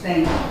washing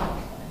sink.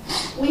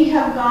 We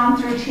have gone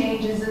through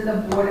changes in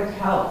the Board of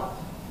Health.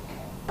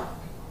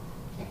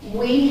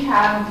 We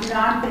have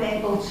not been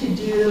able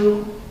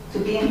to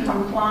be in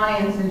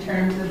compliance in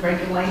terms of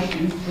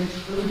regulations with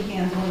food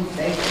handling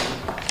safety.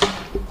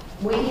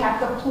 We have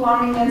the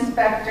plumbing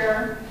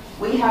inspector.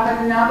 We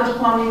have another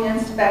plumbing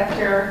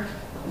inspector.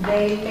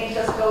 They make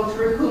us go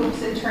through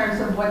hoops in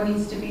terms of what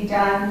needs to be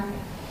done,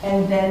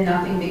 and then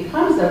nothing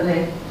becomes of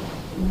it.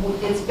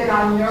 It's been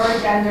on your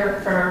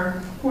agenda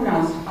for who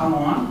knows how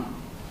long.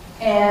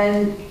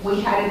 And we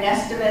had an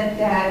estimate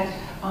that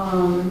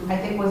I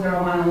think was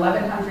around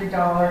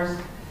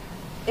 $1,100.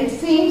 It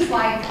seems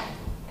like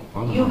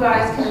you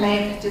guys can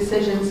make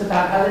decisions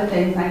about other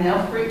things. I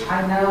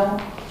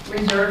know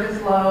reserve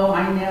is low,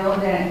 I know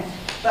that,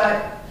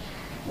 but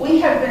we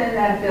have been in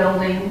that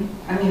building,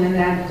 in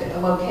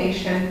that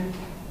location,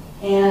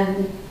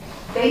 and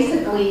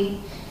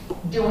basically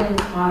doing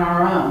on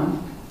our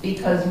own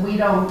because we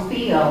don't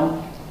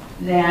feel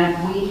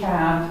that we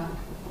have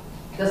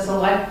the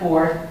select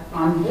board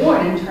on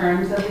board in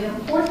terms of the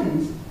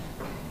importance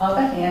of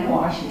a hand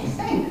washing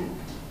sink.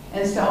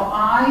 And so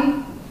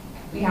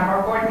we have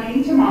our board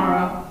meeting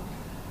tomorrow.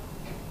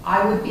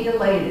 I would be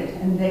elated,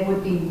 and they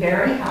would be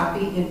very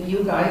happy if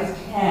you guys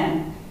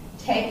can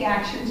take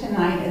action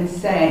tonight and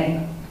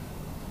say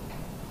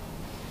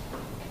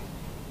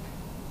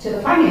to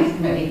the finance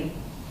committee,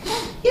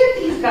 give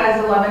these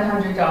guys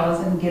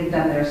 $1,100 and give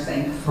them their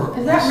sink.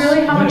 Is that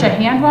really how much a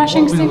hand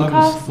washing sink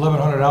costs?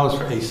 $1,100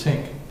 for a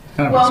sink.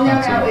 Well,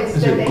 no, it's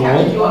Is that it they have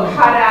to gold? do a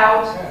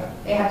cutout,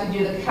 they have to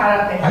do the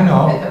cutout, they I have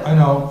know, to fit the. I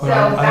know, but So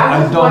I that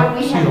was what don't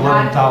we see had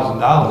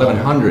 $11,000.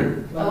 1,100.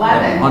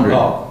 11.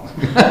 Oh.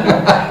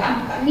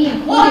 We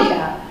included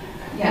that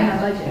in Yeah.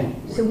 our budget,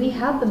 so we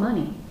have the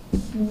money.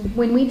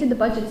 When we did the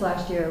budgets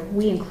last year,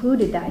 we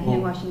included that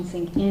hand washing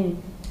sink in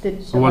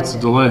the So what's the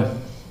budget. delay?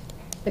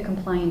 The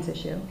compliance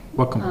issue.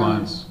 What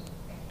compliance?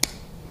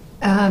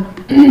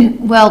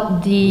 Well,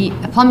 the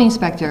plumbing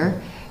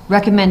inspector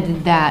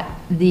recommended that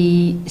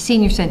the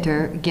senior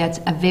center gets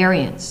a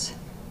variance,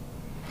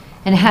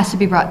 and it has to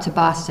be brought to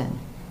Boston.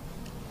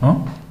 Huh?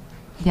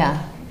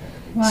 Yeah.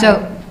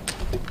 So,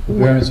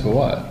 Variance for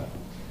what?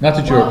 Not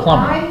that you're a Well,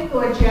 plumber. I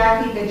thought,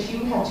 Jackie, that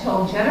you had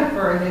told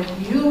Jennifer that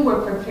you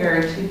were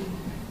prepared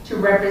to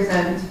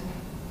represent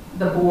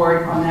the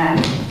board on that,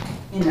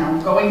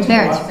 going to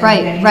Variance, Boston,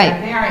 right, getting right.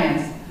 that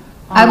variance.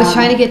 I was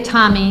trying to get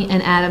Tommy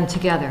and Adam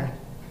together,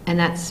 and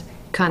that's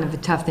kind of a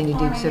tough thing to do,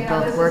 because they're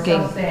both working.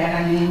 This is so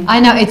sad, I mean. I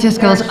know, it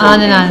just goes on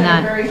and on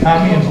and on.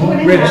 Tommy and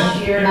who?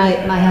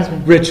 Rich. My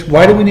husband. Rich,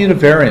 why do we need a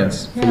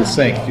variance for the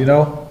sink, you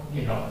know?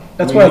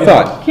 That's what I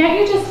thought. Can't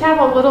you just have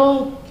a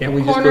little Can't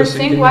we just go corner sink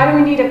sink? in? Why do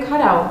we need a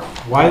cutout?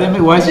 Why It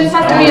just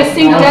has to be a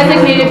sink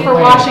designated for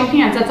washing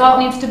hands. That's all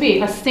it needs to be.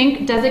 A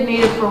sink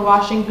designated for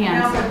washing No,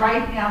 hands. but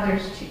right now,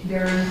 there's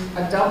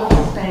a double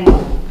sink,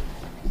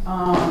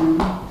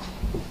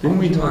 Didn't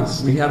we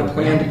had a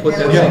plan to put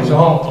that Yeah, in? it's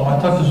all, I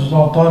thought this was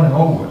all done and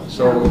over with.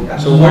 So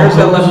This where's is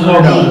that all done with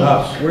 $1,100?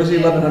 us. Where's the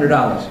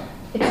 $1,100?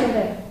 It's still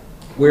there.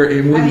 Where,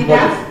 in I which mean,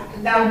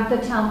 budget? that, The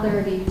town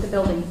 30, the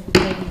building.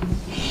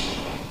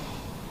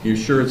 You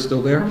sure it's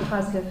still there? I'm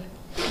positive.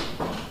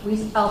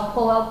 I'll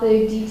pull out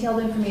the detailed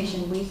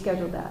information. We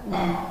scheduled that.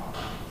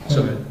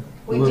 So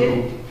we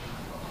did,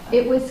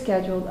 It was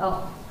scheduled,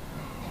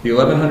 the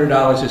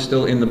 $1,100 is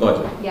still in the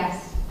budget,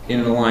 yes.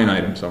 in a line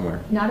item somewhere?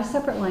 Not a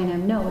separate line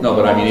item, no. No,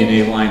 but I mean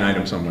in a line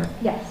item somewhere.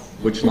 Yes.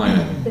 Which line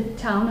item? The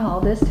town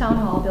hall, this town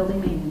hall building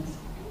maintenance.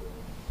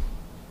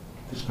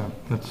 It's not,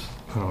 that's,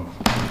 I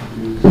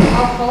don't know.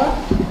 I'll pull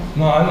up.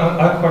 No,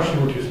 I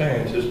question what you're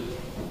saying. It's just,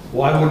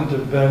 why wouldn't it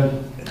have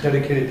been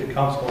dedicated to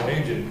council on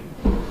aging?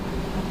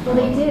 Well,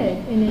 they did,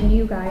 and then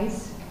you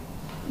guys,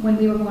 when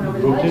we were going over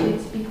the Approved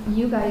it? budgets,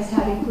 you guys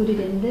had included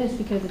in this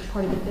because it's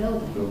part of the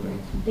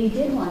building. They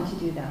did want to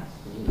do that.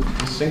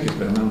 This sink has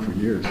been around for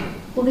years.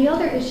 Well, the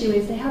other issue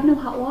is they have no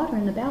hot water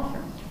in the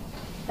bathroom.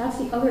 That's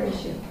the other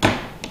issue.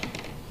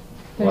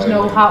 There's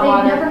no hot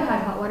They've never water.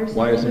 had hot water. since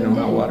Why is there they no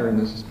moved hot in. water in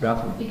this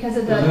bathroom? Because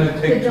of Doesn't it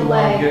the take too long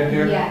delay. to get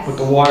there? Yes. But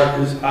the water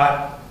is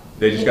hot.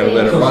 They just gotta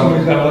let it So run.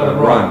 somebody's gotta let it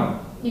run.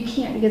 You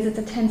can't because it's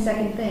a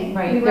 10-second thing.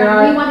 Right, We there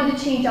are- wanted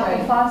to change out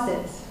the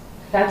faucets.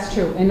 That's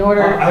true. In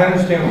order, I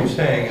understand what you're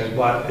saying, is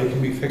but it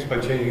can be fixed by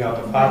changing out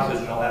the faucet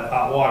and they'll have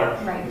hot water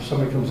Right. if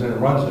somebody comes in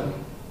and runs it.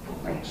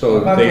 So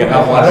if they get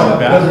hot water in the It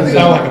doesn't bathroom?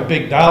 sound like a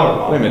big dollar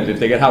amount. Wait a minute, if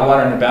they get hot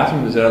water in the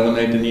bathroom, does that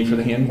eliminate the need for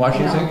the hand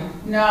washing sink?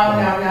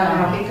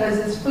 no, because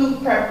it's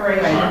food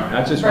preparation.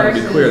 I just want to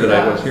be clear that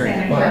I was hearing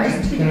that. But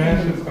Versus can I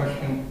ask you a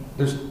question?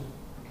 There's,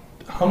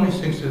 how many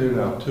sinks are there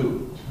now?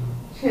 Two?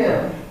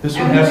 Two. This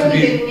And one we has to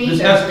really didn't be, need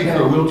this has to be those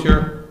for a two.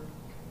 wheelchair?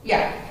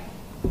 Yeah,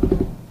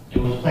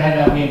 It was planned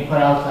on being put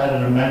outside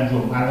in the men's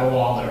room, on the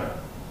wall there.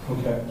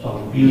 Okay.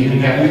 So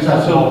using that So,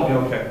 accessible,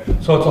 okay,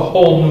 so it's a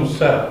whole new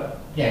setup.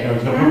 yeah, there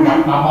was a,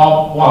 I'm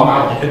all wall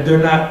mounted. And they're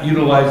not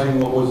utilizing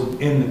what was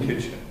in the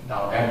kitchen.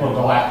 No, that was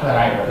the last that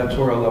I heard. That's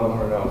where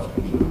 $1,100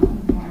 comes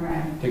in. all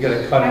right. They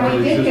gotta cut And into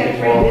we the did get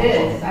existing wall. 3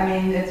 bids. I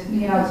mean,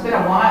 it's been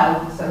a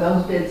while, so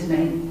those bids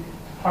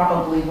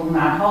probably will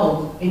not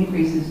hold.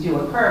 Increases do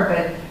occur,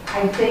 but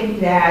I think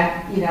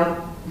that,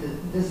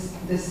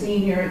 the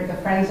senior, the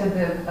friends of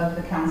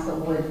the council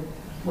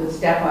would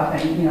step up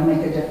and, make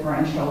a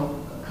differential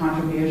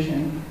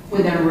contribution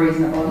within a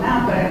reasonable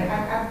amount. But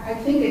I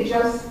think it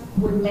just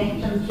would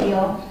make them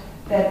feel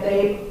that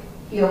they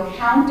feel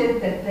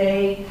counted, that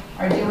they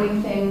are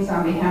doing things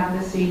on behalf of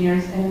the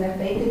seniors, and that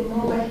they could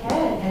move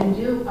ahead and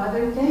do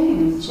other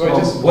things. So I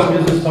just. What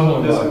is this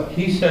tumbling block?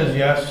 He says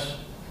yes,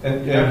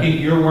 and Becky,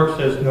 your work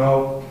says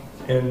no,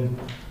 and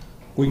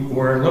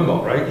we're in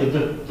limbo, right?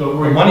 The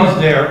money's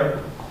there.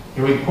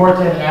 The report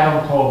that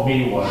Adam told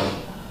me was,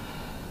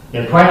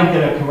 they're trying to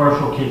get a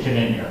commercial kitchen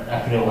in there,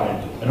 that's what they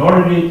want to do. In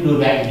order to do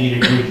that, you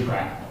need a grease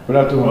trap.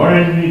 Without doing. In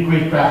order to do a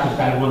grease trap, it's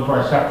got to go for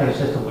a septic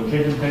system, which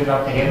isn't big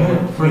enough to handle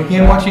it. For a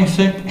hand washing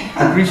sink,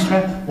 a grease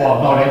trap?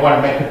 Well, no, they want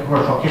to make a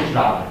commercial kitchen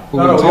out of it.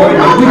 No,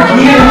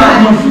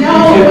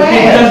 No It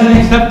way. doesn't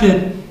accept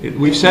it.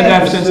 We've said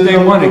that since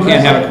day one, it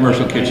can't have a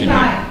commercial kitchen here.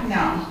 Right,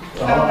 no.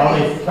 So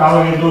all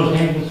we're going to do is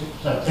hang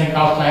this sink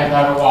outside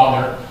on the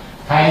wall there,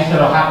 tie into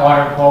the hot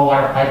water, cold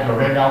water pipe, the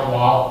red out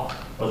wall.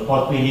 It was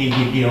supposed to be an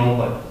easy deal,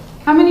 but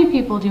How many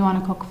people do you want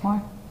to cook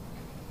for?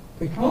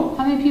 Oh.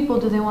 How many people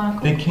do they want to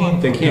cook They for?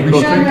 can't. They can't they're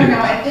cook. No, restricted.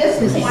 at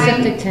this It's a point.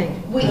 septic tank.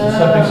 we- The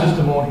septic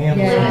system won't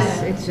handle it.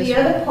 Yes, it's The just,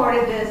 other part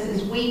of this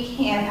is we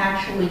can't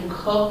actually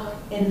cook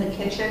in the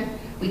kitchen.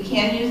 We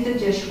can't use the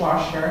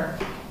dishwasher.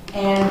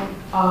 And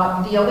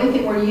the only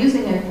thing we're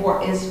using it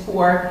for is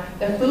for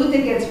the food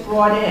that gets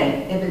brought in.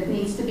 If it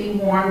needs to be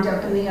warmed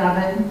up in the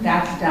oven,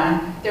 that's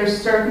done.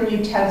 There's certain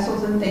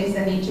utensils and things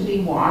that need to be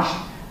washed.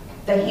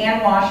 The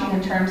hand washing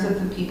in terms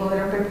of the people that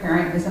are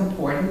preparing is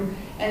important.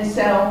 And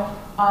so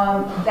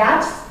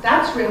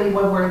that's really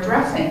what we're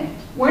addressing.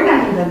 We're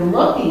not even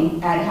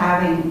looking at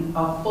having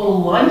a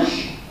full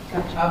lunch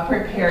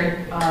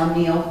prepared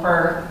meal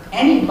for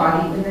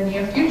anybody in the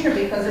near future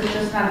because it's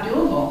just not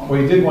doable.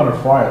 Well, you did want to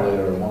fry it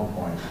later at one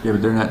point. Yeah,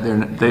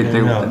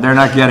 but they're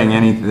not getting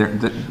any,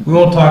 We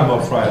won't talk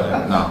about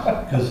Friday.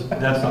 no. Because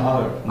that's the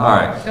other. All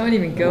right. don't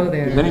even go Does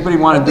there. anybody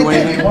want to do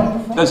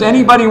anything? Does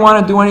anybody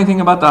want to do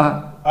anything about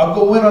I'll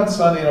go in on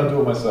Sunday and I'll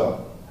do it myself.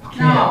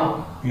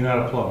 No. You're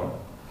not a plumber.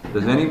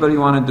 does anybody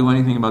want to do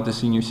anything about the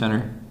senior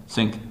center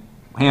sink,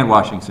 hand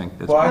washing sink?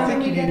 Well, I How do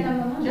think we you get need, them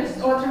the money? Just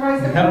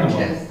authorize the You have them all.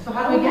 purchase. So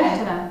how do we get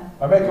to them?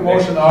 I make a motion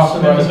to Submit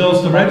the authorize.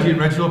 bills to Reggie, and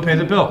Reggie will pay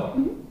the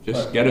bill.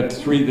 Just get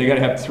they got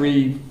to have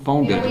 3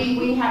 phone Yeah, bids.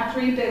 we have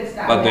 3 bids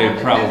that. But we they have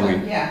to probably-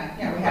 visit.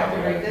 Yeah, we have to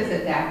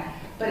revisit that.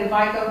 But if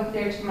I go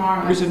there tomorrow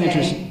and Here's an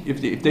interest, say,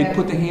 if they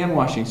put the hand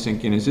washing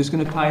sink in, is this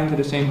going to tie into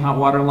the same hot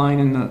water line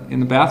in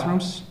the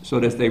bathrooms? So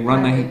that if they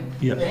run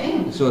Yes.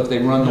 thing, so if they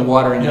run the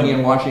water in the Yep.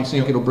 hand washing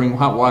sink, it'll bring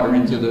hot water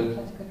into the,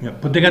 Yeah,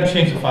 but they got to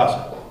change the faucet.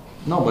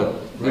 no, but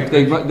Right.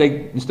 if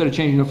they, instead of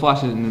changing the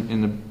faucet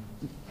in the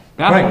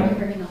bathroom,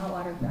 Bringing the hot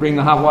water back. bring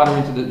the hot water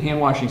into the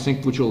hand washing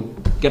sink, which will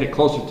get it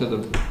closer to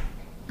the,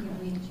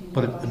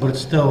 But it's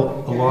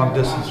still a long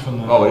distance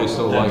from the. Oh, it is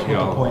still a long- That's what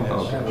yeah, the point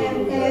is. okay.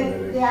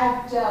 and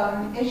that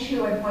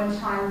issue at one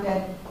time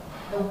that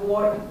the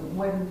water,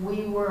 when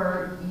we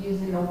were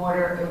using the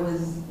water, it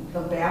was the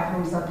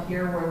bathrooms up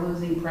here were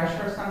losing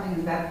pressure or something,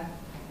 is that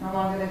no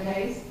longer the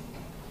case?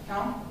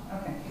 No?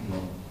 Okay.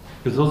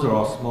 Because those are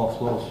all small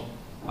flows.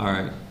 all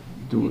right.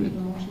 Do it.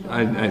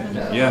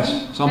 Yes,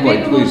 I somebody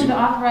make a please. motion to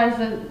authorize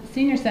the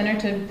senior center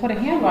to put a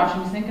hand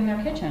washing sink in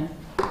their kitchen.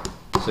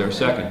 Is there a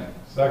second?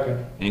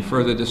 Second. Any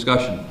further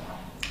discussion?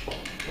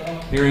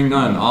 Hearing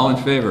none, all in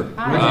favor?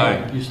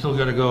 Aye. You still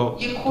got to go,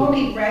 You call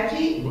me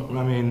Reggie?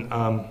 I mean,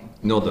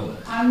 Nilda.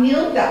 I'm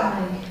Nilda.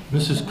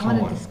 Mrs. I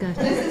want to Cohen. discuss.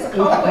 Mrs.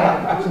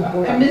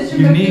 Cohen. And Mr.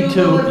 You need McDougal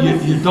to, and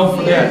you Mrs. don't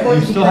forget,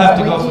 you still have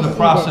to go through the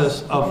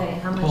process of Okay,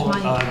 how much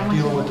money? I want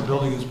dealing to- with the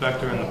building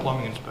inspector and the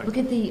plumbing inspector. Look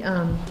at the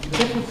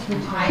difference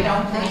between I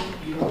don't think,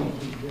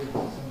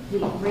 the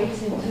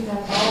rates in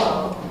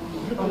 2012,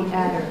 look at the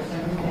adders,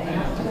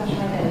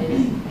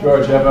 okay?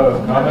 George, you have a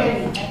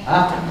comment? You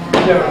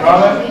have a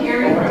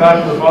comment? Time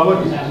for the public?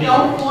 no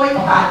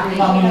boycott me.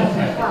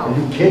 Are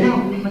you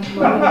kidding?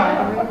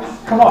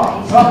 Come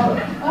on, something.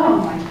 Oh,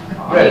 my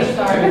God. Rich,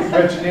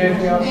 Rich, you need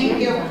anything else?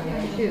 Thank you.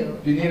 Two.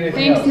 Do you need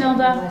anything Thanks, else?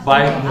 Nilda.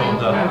 Bye,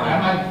 Nilda.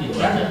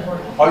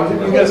 Oh,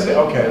 you gotta say,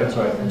 okay, that's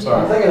right, I'm I'm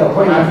sorry. thinking of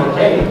putting on for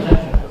Kate.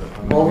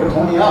 Over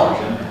 20 hours.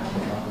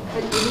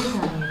 But it is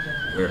on the agenda.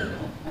 Where?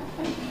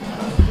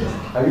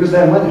 I used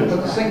that money to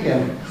put the sink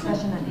in.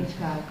 Discussion on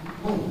HVAC.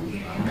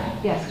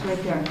 Yes,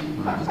 right there.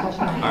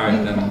 Discussion on. All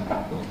right, then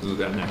we'll do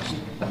that next.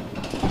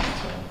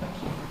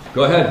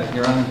 Go ahead,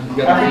 you're on, you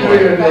got Happy the New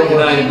Year, floor. Nilda. Good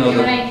night, Good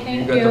Nilda. night, thank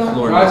You got the you.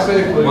 floor. Drive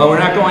safely. Well, we're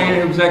not going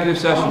into executive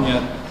session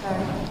yet.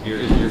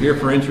 You're here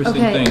for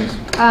interesting Okay, things.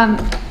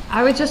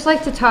 I would just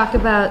like to talk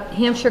about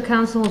Hampshire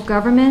Council of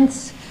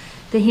Governments,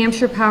 the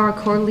Hampshire Power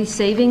Quarterly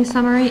Savings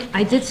Summary.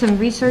 I did some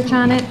research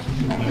on it.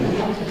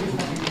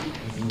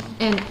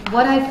 And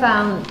what I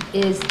found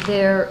is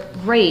their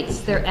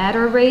rates, their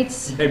adder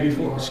rates, Hey,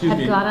 before, excuse Have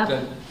me. gone up.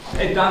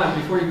 Hey, Donna,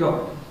 before you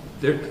go,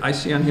 there, I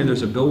see on here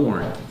there's a bill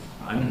warrant.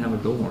 I didn't have a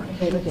bill warrant.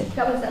 okay, look at,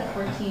 That was at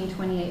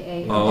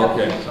 1428A. Oh,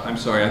 okay, so- I'm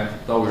sorry, I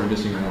thought we were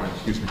missing a warrant,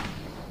 excuse me. I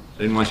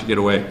didn't want you to get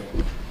away.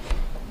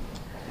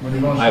 I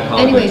apologize.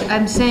 anyways,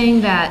 I'm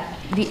saying that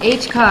the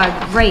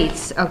HCOG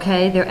rates,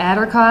 okay, their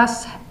adder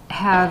costs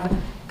have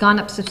gone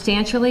up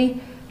substantially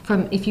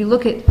from, if you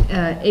look at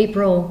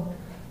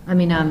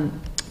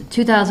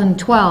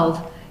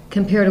 2012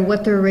 compared to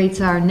what their rates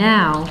are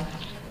now,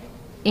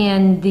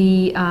 and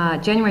the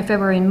January,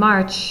 February, and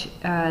March,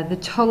 the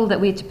total that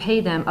we had to pay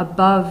them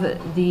above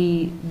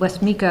the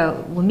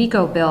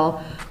Wamico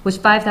bill was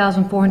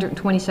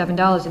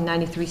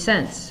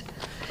 $5,427.93.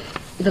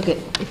 Look at,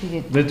 if you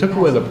did. They took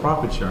away the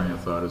profit sharing, I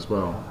thought, as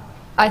well.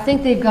 I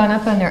think they've gone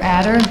up on their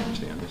adder.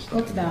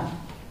 What's that?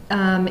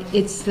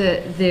 It's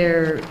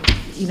their,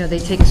 they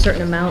take a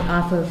certain amount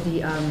off of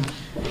the,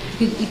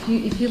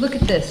 if you look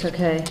at this,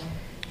 okay,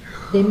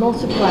 they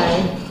multiply,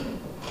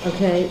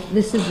 okay,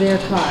 this is their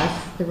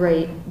cost, the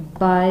rate,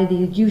 by the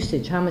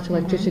usage, how much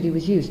electricity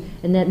was used.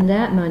 And then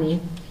that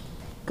money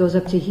goes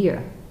up to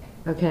here,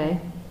 okay?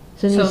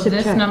 then you So this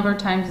subtract. number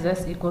times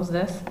this equals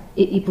this?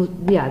 It equals,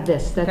 yeah,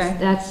 this, Okay.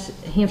 that's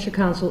Hampshire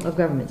Council of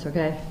Governments,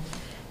 okay?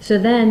 So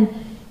then,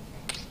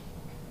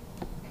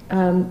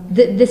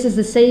 this is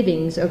the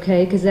savings,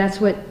 okay, because that's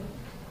what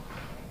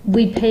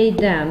we paid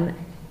them,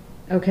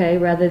 okay,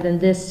 rather than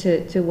this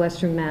to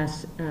Western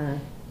Mass.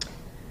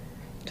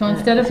 So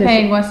instead of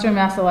paying Western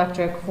Mass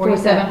Electric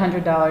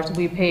 $4,700,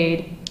 we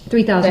paid the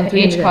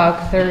 $3,300.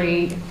 HCOG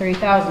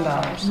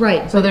 $33,000.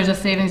 Right. So there's a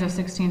savings of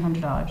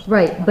 $1,600.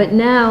 Right, but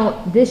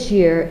now, this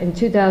year, in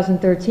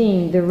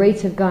 2013, the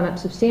rates have gone up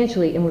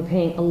substantially, and we're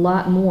paying a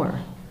lot more.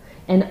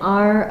 And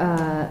our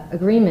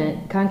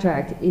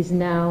contract is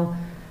now,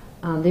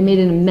 they made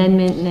an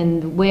amendment,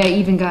 and the way I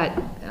even got,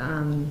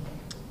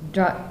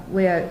 the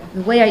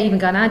way I even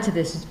got onto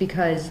this is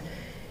because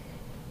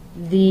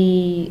in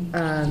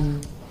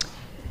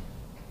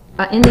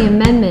the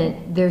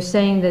amendment, they're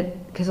saying that,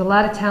 because a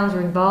lot of towns are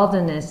involved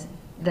in this,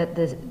 that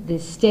the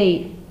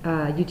state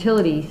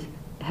utilities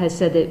has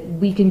said that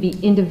we can be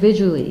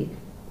individually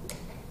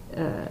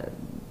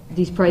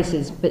these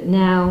prices, but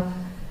now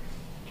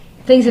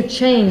things have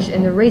changed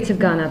and the rates have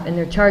gone up and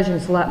they're charging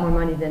us a lot more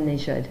money than they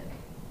should.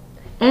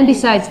 And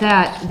besides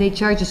that, they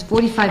charge us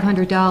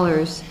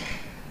 $4,500,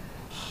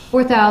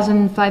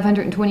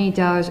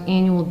 $4,528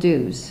 annual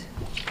dues.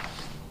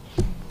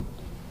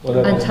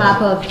 Well, on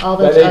top of all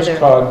those other.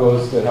 That HCOG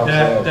goes, that helps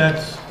out.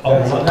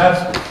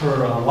 That's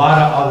for a lot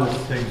of other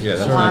things. Yeah,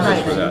 that's not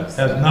just for that.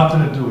 Has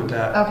nothing to do with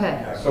that.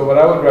 Okay. So what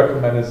I would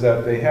recommend is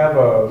that they have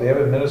an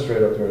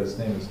administrator up there, his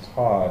name is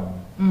Todd.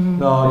 Mm-hmm.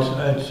 No,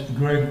 it's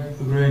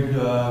Greg,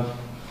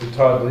 Did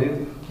Todd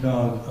leave?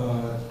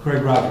 no,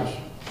 Craig Rogers.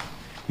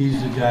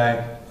 He's the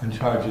guy in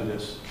charge of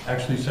this.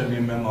 Actually sent me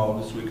a memo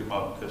this week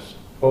about this.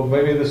 Well,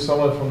 maybe there's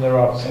someone from their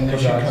office. And they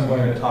can should explain come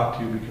here it. and talk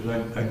to you,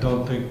 because I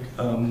don't think,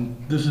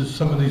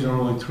 some of these are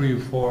only 3 or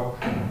 4,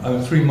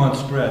 3-month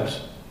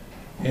spreads.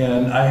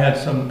 And I had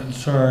some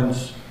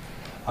concerns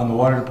on the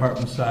water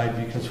department side,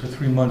 because for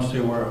 3 months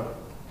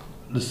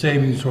the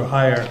savings were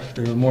higher,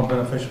 they were more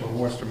beneficial in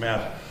Worcester,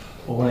 Mass.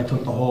 But when I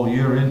took the whole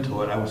year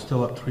into it, I was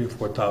still up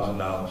 $3,000 or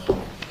 $4,000.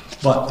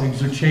 But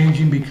things are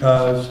changing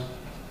because,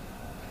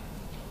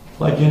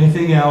 like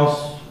anything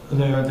else,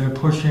 they're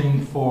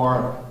pushing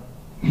for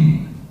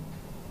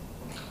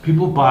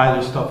people buy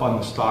their stuff on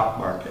the stock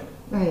market.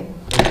 Right.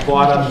 It's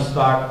bought on the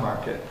stock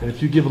market. And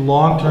if you give a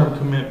long-term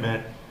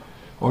commitment,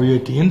 or you're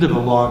at the end of a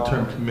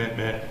long-term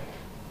commitment,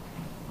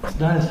 it's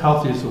not as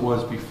healthy as it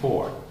was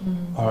before.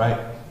 Mm-hmm. All right?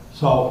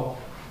 So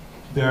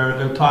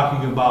they're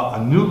talking about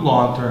a new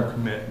long-term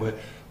commitment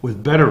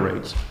with better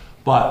rates,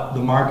 but the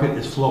market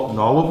is floating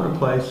all over the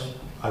place.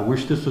 I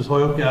wish this was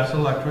oil, gas, and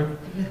electric,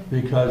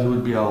 because it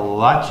would be a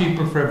lot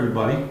cheaper for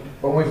everybody.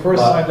 When we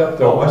first signed up,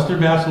 though.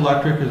 Western Mass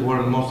Electric is one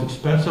of the most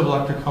expensive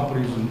electric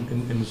companies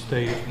in the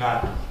state, if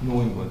not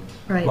New England.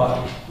 Right.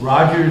 But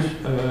Rogers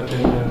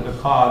and the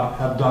COG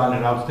have done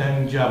an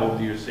outstanding job over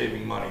the years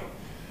saving money.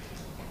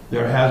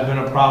 There has been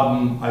a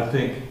problem, I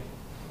think,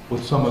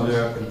 with some of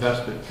their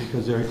investment,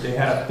 because they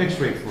had a fixed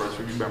rate for us,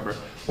 remember.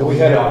 Well, we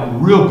had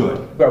real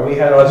good. But we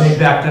had They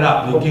backed it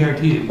up, they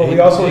guaranteed it. But we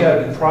also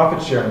had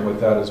profit sharing with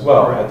that as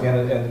well at the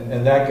end,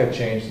 and that got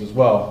changed as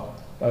well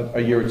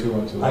a year or two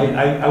into it.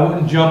 I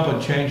wouldn't jump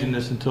on changing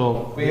this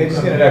until We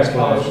just get an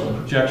explanation. what the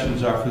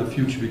projections are for the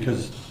future,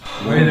 because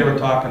the way they were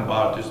talking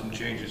about it, there's some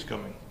changes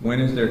coming. When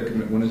is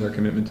our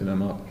commitment to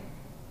them up?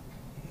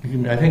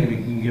 I think we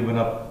can give it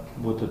up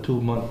with a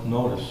 2-month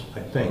notice, I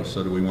think.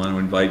 So do we want to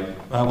invite?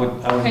 I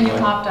would Can you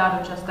invite- opt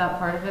out of just that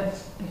part of it?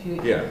 If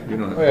you. Yeah, you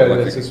don't. Oh, yeah,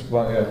 it's just,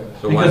 well, yeah.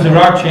 So why- Because there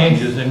are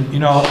changes, and, the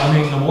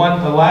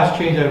last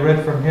change I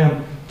read from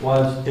him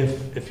was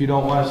if you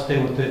don't want to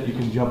stay with it, you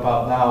can jump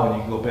out now and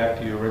you can go back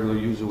to your regular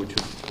user, which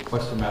is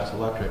Western Mass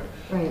Electric.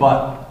 Right.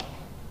 But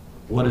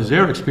what is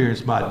their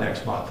experience about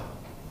next month?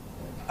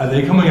 Are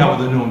they coming out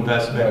with a new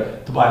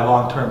investment to buy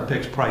long-term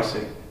fixed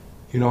pricing?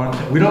 You know what I'm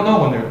saying? We don't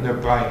know when their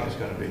buying is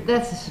going to be.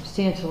 That's a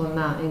substantial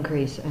amount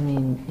increase, I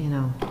mean,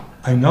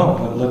 I know,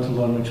 but let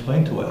them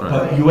explain to it.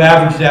 But you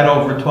average that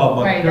over a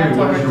 12-month Right, period. that's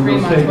what over is your 3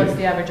 real months. savings? What's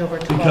the average over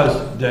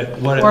 12?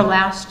 Because Or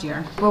last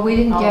year. Well, we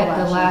didn't All get last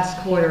the year. last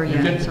quarter You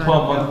yet. get the so I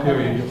 12-month don't know.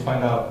 period, you'll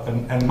find out,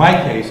 in my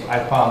case, I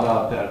found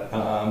out that,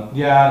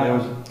 there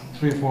was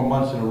 3 or 4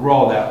 months in a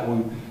row that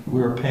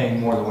we were paying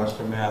more than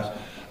Western Mass.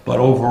 But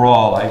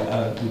overall,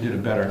 we did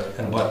it better.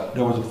 But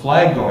there was a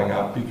flag going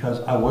up because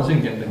I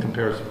wasn't getting the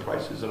comparison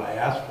prices that I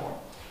asked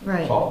for.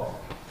 Right. So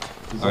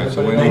All right,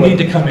 so they need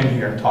to come in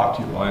here and talk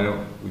to you. Why don't,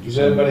 would you Does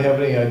say? anybody have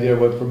any idea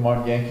what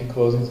Vermont Yankee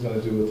Closing is going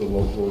to do with the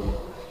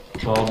local,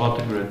 It's all about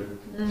the grid.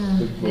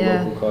 the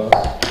Yeah. local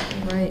costs?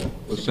 Right.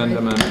 We'll send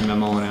them a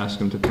memo and ask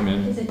them to come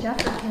in. Is it Jeff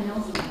or Ken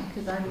Nelson?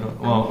 Because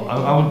Well,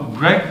 I would,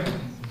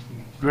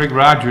 Greg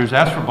Rogers,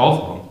 ask for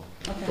both of them.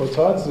 Well,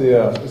 Todd's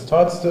is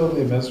Todd still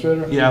the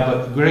administrator? Yeah,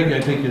 but Greg,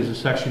 I think, is the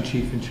section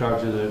chief in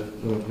charge of the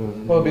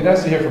Well, it'd be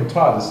nice to hear from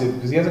Todd to see,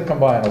 because he hasn't come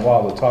by in a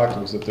while to talk to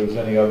us if there's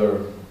any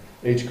other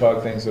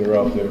HCOG things that are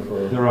out there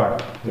for. There are.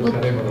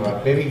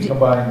 Maybe he can come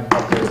by and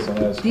update us on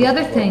that. The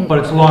other thing, But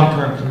it's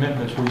long-term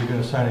commitments where you're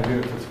gonna sign a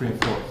agreement for 3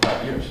 and 4 or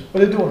 5 years. But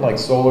they're doing like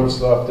solar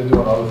stuff, they're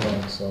doing other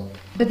things, so.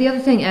 but the other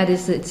thing, Ed,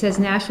 is that it says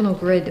National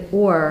Grid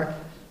or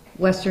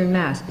Western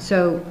Mass.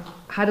 So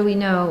how do we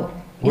know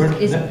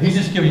He's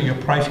just giving you a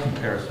price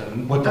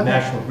comparison, what the Okay.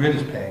 National Grid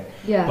is paying.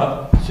 Yeah.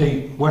 But,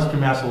 say, Western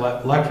Mass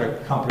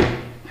Electric Company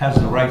has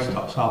the rights to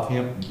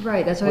Southampton.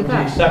 Right, that's what I With the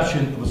thought.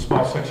 exception of a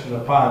small section of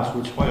the ponds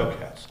with soil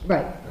cats.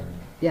 Right,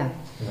 yeah.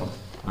 You know.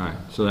 All right,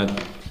 so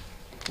that,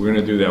 we're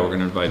gonna do that, we're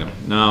gonna invite him.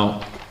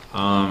 Now,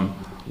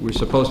 we're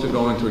supposed to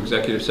go into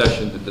executive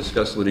session to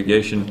discuss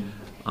litigation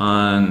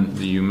on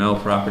the UML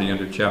property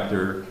under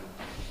Chapter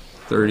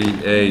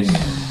 30A,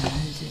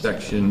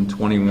 Section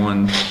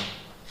 21,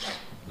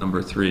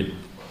 Number 3,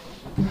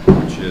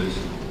 which is...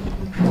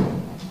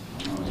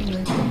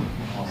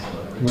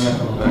 We're not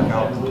going back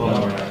out. No,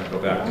 we're not gonna go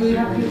back. Do we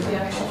have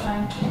PCFs to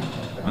sign?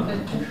 Huh?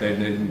 They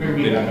didn't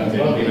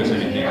give us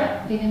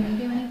anything. They didn't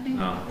do anything?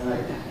 No.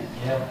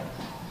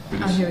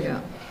 Oh, here we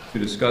go. To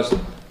discuss,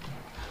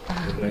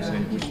 what did I say,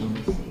 which number?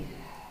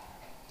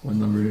 What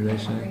number did I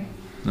say?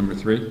 Number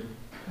 3?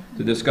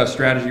 To discuss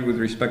strategy with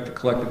respect to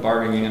collective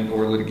bargaining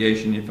and/or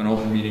litigation if an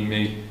open meeting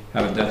may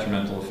have a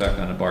detrimental effect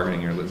on a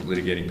bargaining or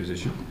litigating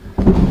position.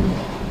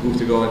 Move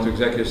to go into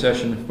executive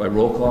session by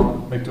roll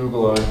call.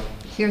 McDougal, aye.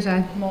 Here's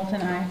I.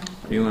 Moulton, aye.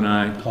 Thielen,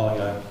 aye. Call,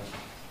 yeah.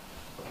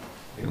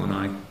 Thielen,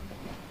 aye.